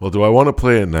 Well, do I want to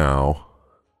play it now?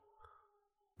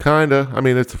 Kinda. I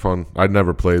mean, it's fun. I'd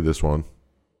never played this one.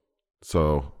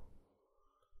 So,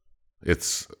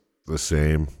 it's the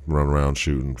same. Run around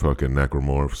shooting fucking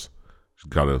necromorphs.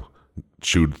 Gotta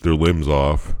shoot their limbs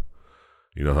off.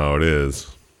 You know how it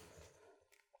is.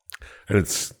 And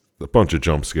it's a bunch of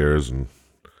jump scares and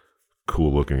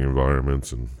cool looking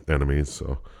environments and enemies.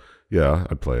 So, yeah,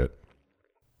 I'd play it.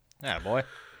 Yeah, boy.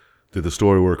 Did the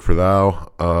story work for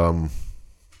thou?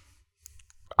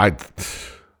 I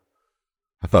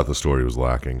thought the story was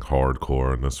lacking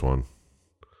hardcore in this one.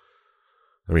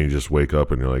 I mean, you just wake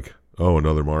up and you're like, oh,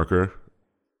 another marker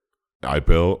I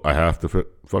built. I have to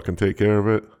fucking take care of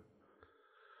it.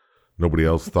 Nobody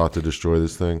else thought to destroy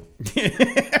this thing.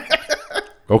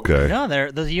 Okay. No,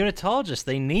 they're the unitologists.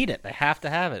 They need it. They have to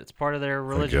have it. It's part of their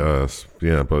religion. I guess.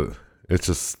 Yeah, but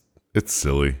it's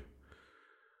silly.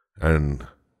 And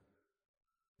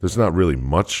there's not really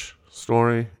much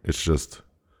story. It's just,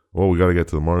 well, we got to get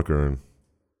to the marker and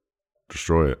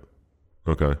destroy it.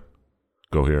 Okay.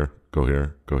 Go here, go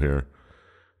here, go here.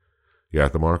 You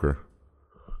at the marker.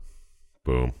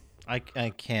 Boom. I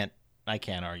can't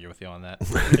argue with you on that.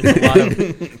 It's a lot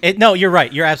of no, you're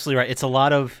right. You're absolutely right. It's a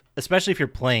lot of, especially if you're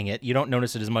playing it, you don't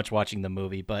notice it as much watching the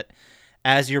movie, but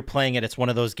as you're playing it, it's one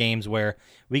of those games where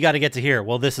we got to get to here.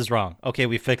 Well, this is wrong. Okay,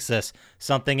 we fix this.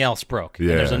 Something else broke.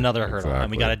 Yeah, and there's another hurdle, exactly.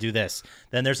 and we got to do this.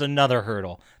 Then there's another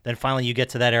hurdle. Then finally you get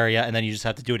to that area, and then you just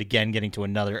have to do it again, getting to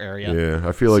another area. Yeah,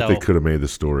 I feel like they could have made the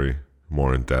story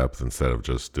more in depth instead of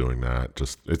just doing that.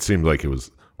 Just it seemed like it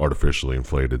was artificially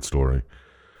inflated story.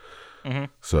 Mm-hmm.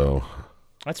 So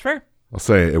that's fair. I'll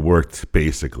say it worked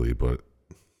basically, but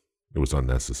it was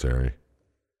unnecessary.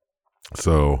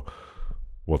 So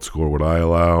what score would I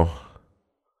allow?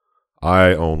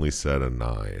 I only said a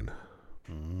 9.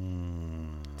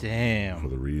 Damn. For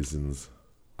the reasons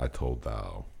I told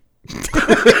thou.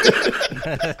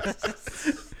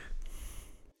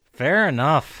 Fair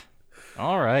enough.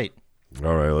 All right.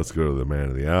 All right, let's go to the man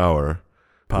of the hour.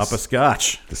 Papa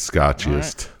Scotch. The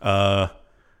Scotchiest.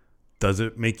 Does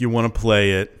it make you want to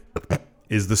play it?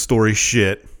 Is the story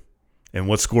shit? And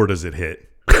what score does it hit?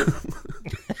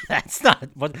 That's not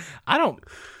what I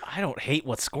don't hate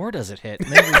what score does it hit.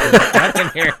 Maybe we can put that in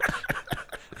here.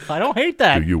 I don't hate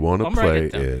that. Do you want to I'm play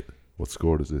writing it? What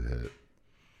score does it hit?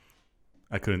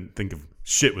 I couldn't think of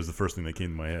shit was the first thing that came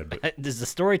to my head. But Is the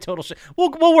story total shit? We'll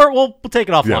take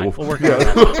it offline. We'll work on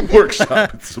that.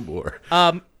 Workshop it some more.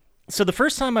 So the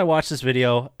first time I watched this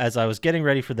video, as I was getting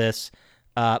ready for this,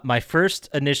 my first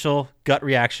initial gut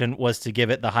reaction was to give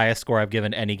it the highest score I've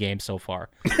given any game so far,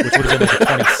 which would have been like a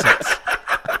 26.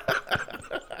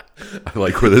 I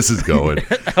like where this is going.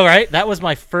 All right, that was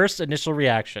my first initial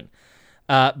reaction.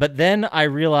 But then I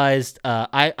realized,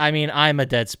 I mean, I'm a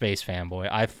Dead Space fanboy.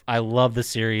 I love the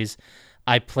series.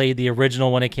 I played the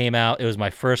original when it came out. It was my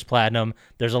first platinum.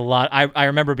 There's a lot. I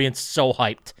remember being so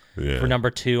hyped for number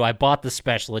 2. I bought the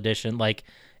special edition. Like,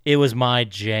 it was my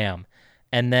jam.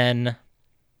 And then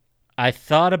I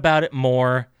thought about it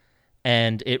more,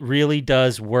 and it really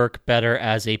does work better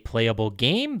as a playable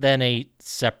game than a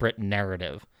separate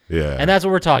narrative. Yeah. And that's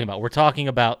what we're talking about. We're talking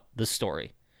about the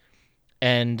story.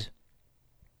 And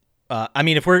I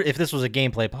mean, if this was a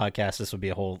gameplay podcast, this would be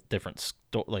a whole different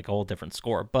different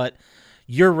score. But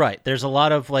you're right. There's a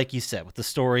lot of, like you said, with the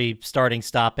story starting,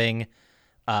 stopping,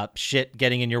 shit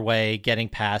getting in your way, getting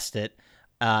past it.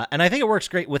 And I think it works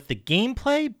great with the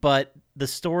gameplay, but the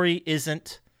story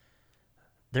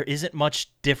there isn't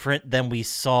much different than we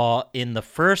saw in the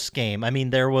first game. I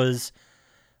mean, there was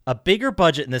a bigger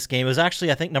budget in this game. It was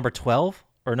actually, I think, number 12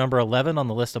 or number 11 on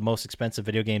the list of most expensive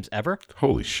video games ever.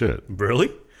 Holy shit.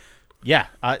 really? Yeah,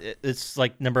 it's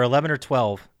like number 11 or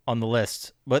 12 on the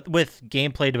list, but with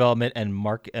gameplay development and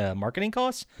marketing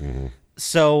costs. Mm-hmm.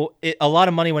 So a lot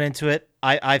of money went into it.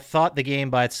 I thought the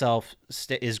game by itself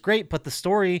is great, but the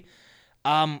story,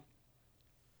 I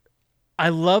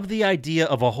love the idea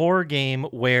of a horror game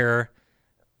where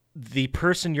the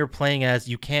person you're playing as,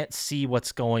 you can't see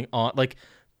what's going on. Like,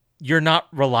 you're not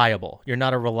reliable. You're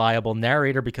not a reliable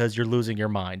narrator because you're losing your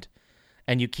mind.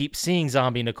 And you keep seeing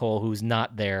Zombie Nicole, who's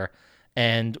not there.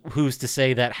 And who's to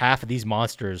say that half of these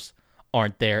monsters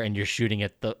aren't there and you're shooting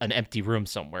at an empty room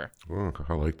somewhere? Oh,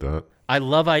 I like that. I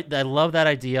love that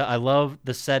idea. I love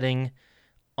the setting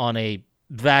on a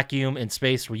vacuum in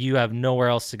space where you have nowhere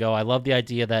else to go. I love the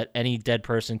idea that any dead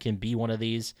person can be one of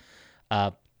these.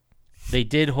 They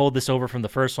did hold this over from the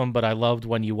first one, but I loved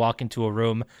when you walk into a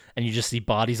room and you just see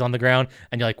bodies on the ground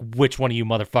and you're like, which one of you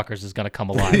motherfuckers is going to come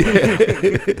alive?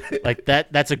 Like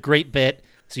that's a great bit.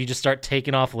 So you just start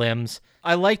taking off limbs.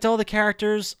 I liked all the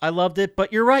characters. I loved it,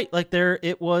 but you're right. Like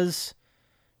it was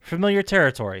familiar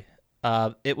territory.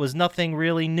 It was nothing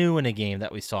really new in a game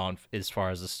that we saw as far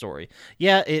as the story.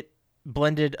 Yeah, it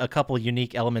blended a couple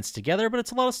unique elements together, but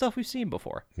it's a lot of stuff we've seen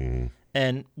before.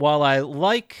 And while I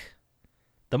like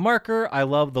the marker, I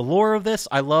love the lore of this.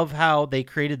 I love how they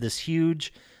created this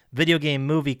huge video game,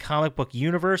 movie, comic book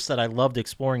universe that I loved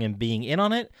exploring and being in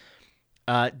on it.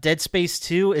 Dead Space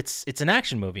 2, it's an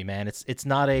action movie, man. It's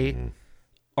not a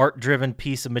art-driven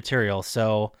piece of material.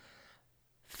 So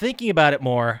thinking about it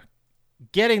more,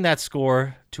 getting that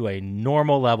score to a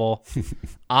normal level,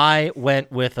 I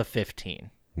went with a 15.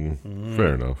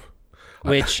 Fair enough.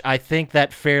 Which I think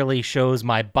that fairly shows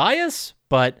my bias,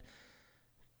 but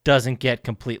doesn't get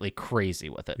completely crazy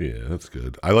with it. Yeah, that's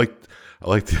good. I like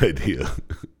the idea.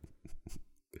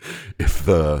 If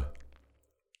what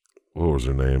was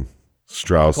her name?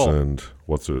 Strauss Nicole. and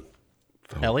what's it?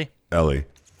 Ellie? Ellie.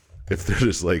 If they're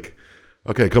just like,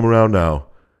 okay, come around now.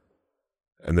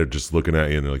 And they're just looking at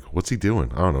you and they're like, what's he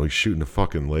doing? I don't know. He's shooting the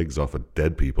fucking legs off of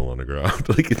dead people on the ground.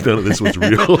 Like, none of this was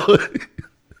real.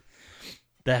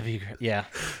 That'd be great. Yeah.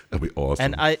 That'd be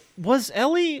awesome. And was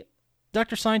Ellie,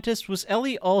 Dr. Scientist, was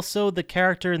Ellie also the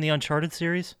character in the Uncharted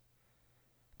series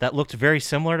that looked very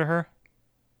similar to her?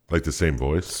 Like the same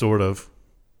voice? Sort of.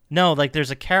 No, like there's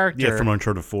a character. Yeah, from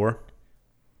Uncharted 4.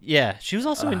 Yeah, she was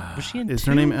also in. Was she in? Is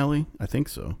 2? her name Ellie? I think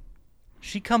so.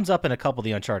 She comes up in a couple of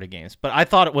the Uncharted games, but I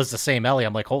thought it was the same Ellie.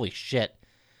 I'm like, holy shit.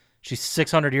 She's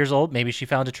 600 years old. Maybe she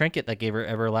found a trinket that gave her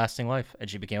everlasting life, and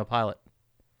she became a pilot.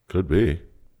 Could be.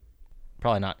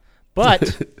 Probably not.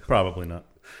 But Probably not.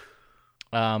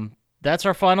 that's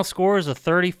our final score is a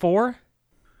 34.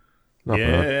 Not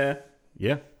bad.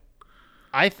 Yeah.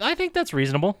 I think that's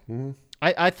reasonable.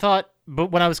 I thought,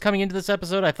 but when I was coming into this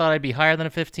episode, I thought I'd be higher than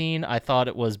a 15. I thought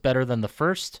it was better than the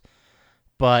first,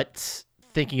 but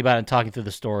thinking about it and talking through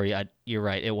the story, you're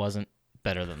right. It wasn't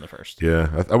better than the first.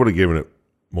 Yeah, I would have given it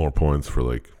more points for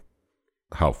like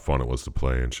how fun it was to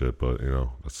play and shit, but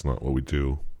that's not what we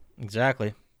do.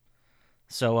 Exactly.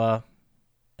 So,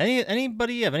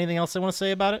 anybody have anything else they want to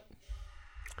say about it?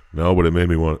 No, but it made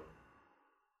me want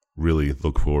really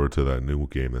look forward to that new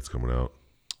game that's coming out.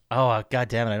 Oh, God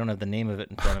damn it. I don't have the name of it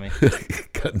in front of me.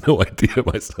 Got no idea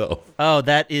myself. Oh,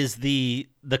 that is the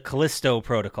Callisto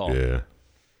Protocol. Yeah.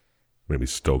 Made me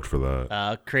stoked for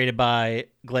that. Created by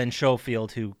Glenn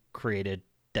Schofield, who created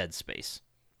Dead Space.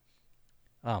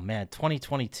 Oh, man,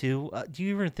 2022. Do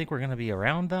you even think we're going to be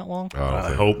around that long?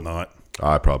 I hope not.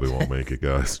 I probably won't make it,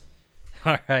 guys.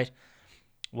 All right.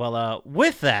 Well,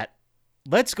 with that,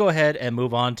 let's go ahead and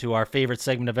move on to our favorite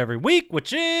segment of every week,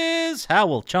 which is How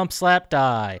Will Chump Slap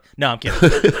Die? No, I'm kidding.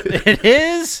 It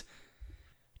is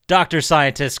Dr.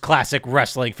 Scientist's classic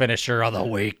wrestling finisher of the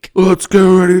week. Let's get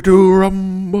ready to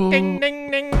rumble. Ding,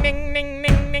 ding, ding, ding, ding,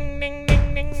 ding, ding, ding,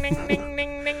 ding, ding, ding,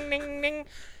 ding, ding, ding, ding.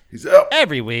 He's out.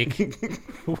 Every week,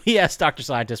 we ask Dr.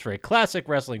 Scientist for a classic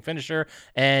wrestling finisher,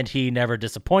 and he never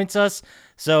disappoints us.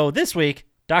 So this week,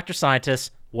 Dr.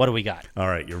 Scientist, what do we got? All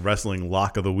right, your wrestling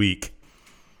lock of the week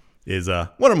is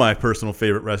one of my personal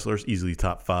favorite wrestlers, easily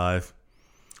top 5.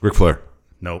 Ric Flair.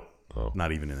 Nope, Oh.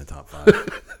 not even in the top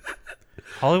 5.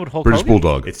 Hollywood Hulk British Hogan?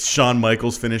 Bulldog. It's Shawn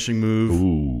Michaels' finishing move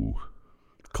Ooh.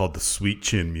 called the Sweet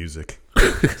Chin Music.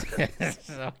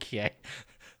 Okay.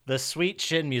 The sweet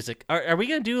chin music. Are we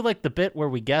going to do like the bit where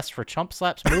we guess for Chump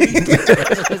Slap's movie?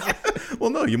 Well,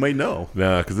 no, you might know.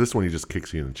 Nah, because this one he just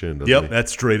kicks you in the chin, doesn't Yep, he?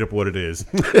 that's straight up what it is.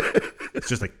 It's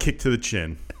just a kick to the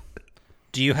chin.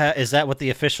 Do you have? Is that what the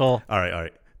official? All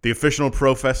right. The official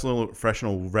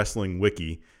professional wrestling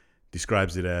wiki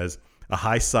describes it as a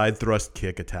high side thrust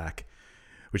kick attack,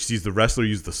 which sees the wrestler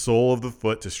use the sole of the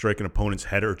foot to strike an opponent's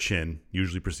head or chin,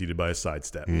 usually preceded by a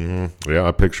sidestep. Yeah,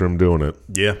 I picture him doing it.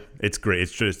 Yeah, it's great.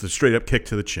 It's just a straight up kick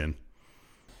to the chin.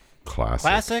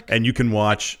 Classic. And you can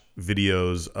watch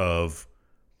videos of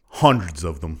hundreds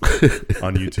of them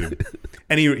on YouTube.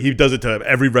 And he does it to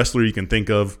every wrestler you can think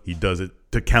of. He does it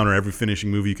to counter every finishing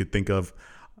move you could think of.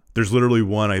 There's literally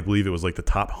one, I believe it was like the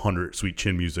top 100 sweet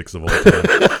chin musics of all time.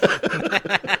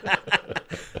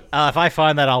 If I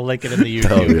find that, I'll link it in the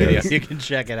YouTube video. You can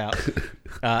check it out.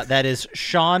 That is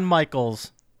Shawn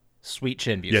Michaels' sweet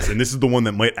chin music. Yes, and this is the one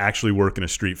that might actually work in a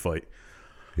street fight.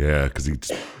 Yeah, because he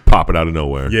just pop it out of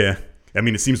nowhere. Yeah. I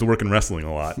mean, it seems to work in wrestling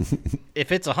a lot.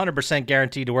 If it's 100%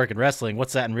 guaranteed to work in wrestling,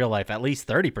 what's that in real life? At least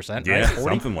 30%, Yeah, right? 40?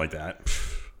 something like that.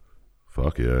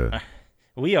 Fuck yeah.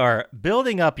 We are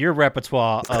building up your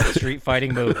repertoire of street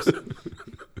fighting moves.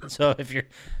 So if you're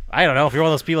one of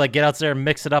those people that get out there and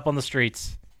mix it up on the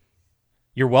streets,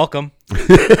 you're welcome.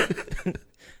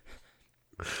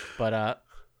 But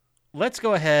let's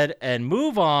go ahead and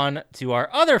move on to our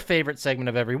other favorite segment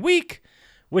of every week,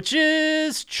 which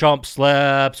is Chump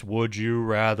Slaps Would You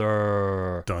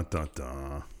Rather. Dun, dun,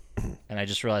 dun. And I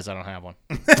just realized I don't have one.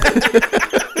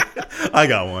 I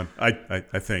got one. I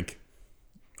think.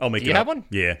 I'll make it. Do you have one?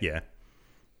 Yeah.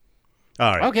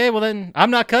 All right. Okay, well then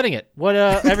I'm not cutting it. What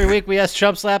every week we ask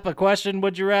Chump Slap a question,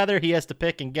 would you rather? He has to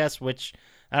pick and guess which,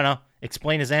 I don't know,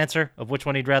 explain his answer of which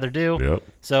one he'd rather do. Yep.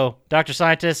 So, Dr.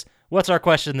 Scientist, what's our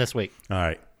question this week? All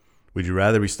right. Would you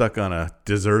rather be stuck on a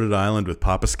deserted island with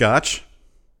Papa Scotch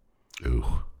Ooh.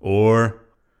 or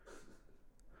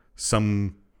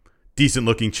some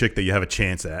decent-looking chick that you have a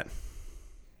chance at?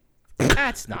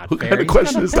 That's not What fair. kind of He's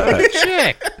question got a is that?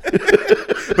 chick.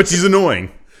 But she's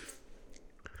annoying.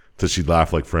 Does she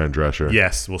laugh like Fran Drescher?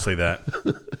 Yes, we'll say that.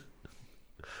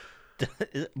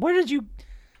 Where did you?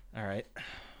 All right.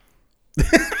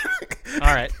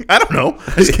 All right. I don't know.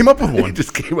 I just came up with He one.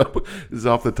 just came up. This is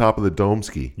off the top of the dome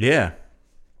ski. Yeah.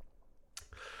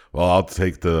 Well, I'll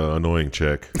take the annoying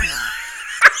chick.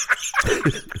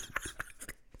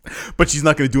 But she's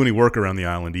not going to do any work around the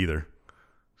island either.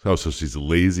 Oh, so she's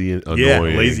lazy and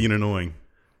annoying. Yeah, lazy and annoying.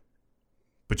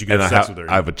 But you get And sex with her.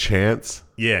 I have a chance.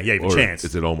 Yeah, you have a Or chance.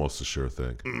 is it almost a sure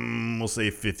thing? We'll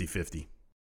say 50-50.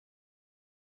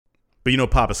 But you know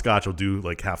Papa Scotch will do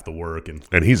like half the work. And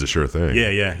And he's a sure thing.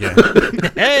 yeah.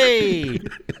 Hey.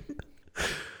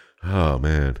 Oh,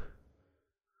 man.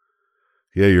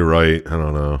 Yeah, you're right. I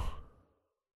don't know.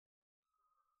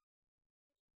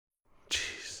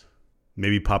 Jeez.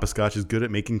 Maybe Papa Scotch is good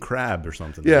at making crab or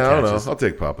something. Yeah, I don't Catches- know. I'll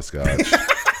take Papa Scotch.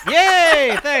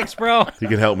 Yay! Thanks, bro. He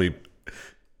can help me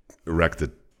erect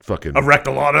a fucking... I've wrecked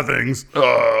a lot of things.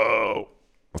 Oh!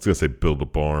 I was going to say build a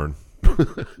barn.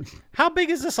 How big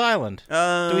is this island?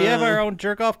 Do we have our own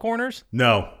jerk-off corners?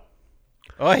 No.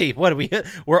 Oh, hey, what do we?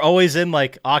 We're always in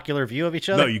like ocular view of each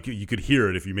other. No, you could hear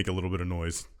it if you make a little bit of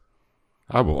noise.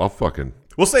 I'll fucking...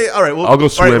 We'll say, all right. I'll go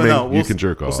swimming, you can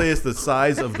jerk We'll off. say it's the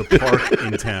size of the park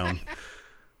in town.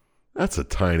 That's a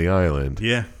tiny island.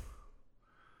 Yeah.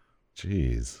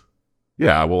 Jeez.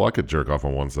 Yeah, well, I could jerk off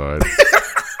on one side.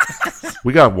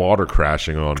 We got water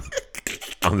crashing on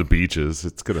the beaches.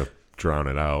 It's going to drown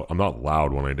it out. I'm not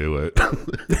loud when I do it.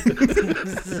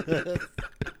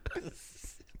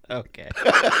 Okay.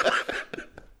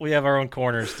 We have our own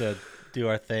corners to do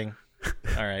our thing.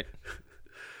 All right.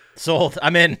 Sold.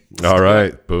 I'm in. All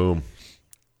right. Boom.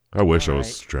 I wish I All was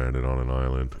right. stranded on an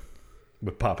island.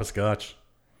 With Papa Scotch.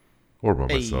 Or by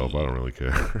myself. Hey. I don't really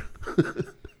care.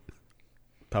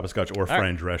 Papa Scotch or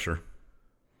Fran Drescher.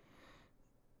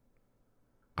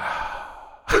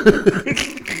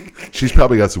 She's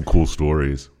probably got some cool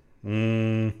stories.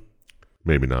 Mm,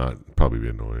 Maybe not. Probably be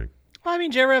annoying. Well, I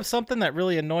mean, did you ever have something that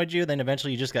really annoyed you, then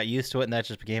eventually you just got used to it, and that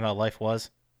just became how life was?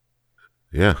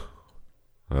 Yeah.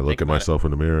 I look Think at about myself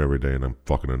in the mirror every day and I'm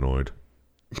fucking annoyed.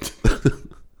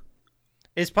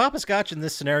 Is Papa Scotch in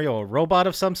this scenario a robot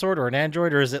of some sort or an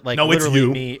android, or is it like No, it's literally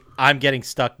you. me? I'm getting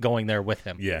stuck going there with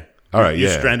him. yeah. All right, You're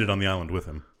yeah. stranded on the island with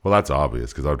him. Well, that's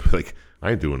obvious because I would be like,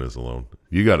 I ain't doing this alone.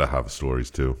 You got to have stories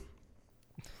too.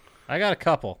 I got a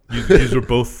couple. These were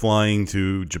both flying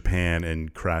to Japan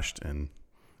and crashed, and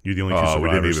you're the only two Oh, survivors. we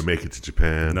didn't even make it to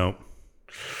Japan. No.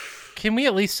 Can we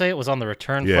at least say it was on the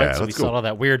return Yeah, flight so we let's go. saw all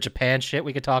that weird Japan shit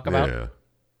we could talk about? Yeah.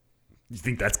 You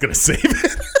think that's going to save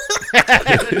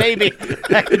it? Maybe.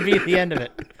 That could be the end of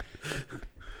it.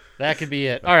 That could be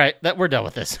it. All right, we're done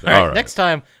with this. All right, next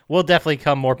time we'll definitely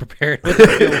come more prepared with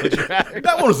the Would You Rather.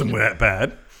 That one wasn't that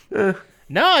bad.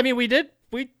 No, I mean we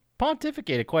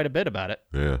pontificated quite a bit about it.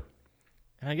 Yeah.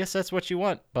 And I guess that's what you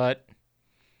want, but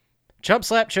Chump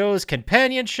Slap chose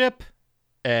companionship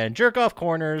and jerk off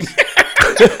corners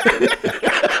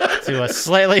to a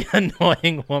slightly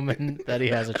annoying woman that he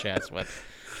has a chance with.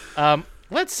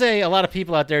 Let's say a lot of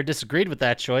people out there disagreed with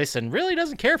that choice and really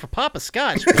doesn't care for Papa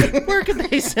Scotch. Where can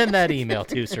they send that email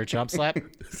to, Sir Chump Slap?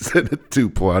 Send it to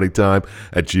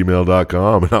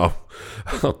plottytime@gmail.com and I'll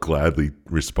gladly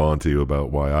respond to you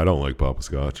about why I don't like Papa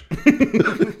Scotch.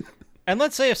 And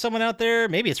let's say if someone out there,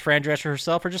 maybe it's Fran Drescher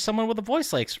herself or just someone with a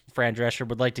voice like Fran Drescher,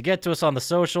 would like to get to us on the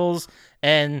socials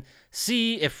and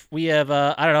see if we have,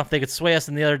 I don't know, if they could sway us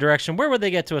in the other direction. Where would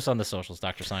they get to us on the socials,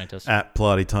 Dr. Scientist? At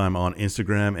Plotty Time on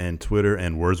Instagram and Twitter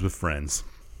and Words with Friends.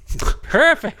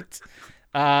 Perfect.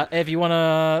 If you want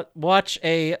to watch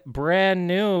a brand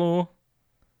new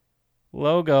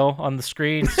logo on the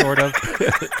screen, sort of,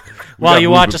 while got you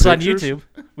watch moving us on pictures? YouTube,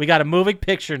 we got a moving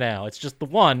picture now. It's just the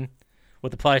one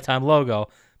with the Plotty Time logo,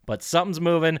 but something's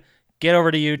moving. Get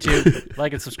over to YouTube,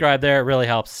 like and subscribe there. It really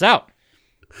helps us out.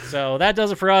 So that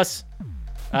does it for us.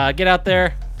 Get out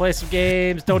there, play some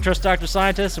games, don't trust Dr.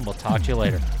 Scientist, and we'll talk to you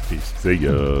later. Peace. See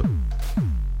ya.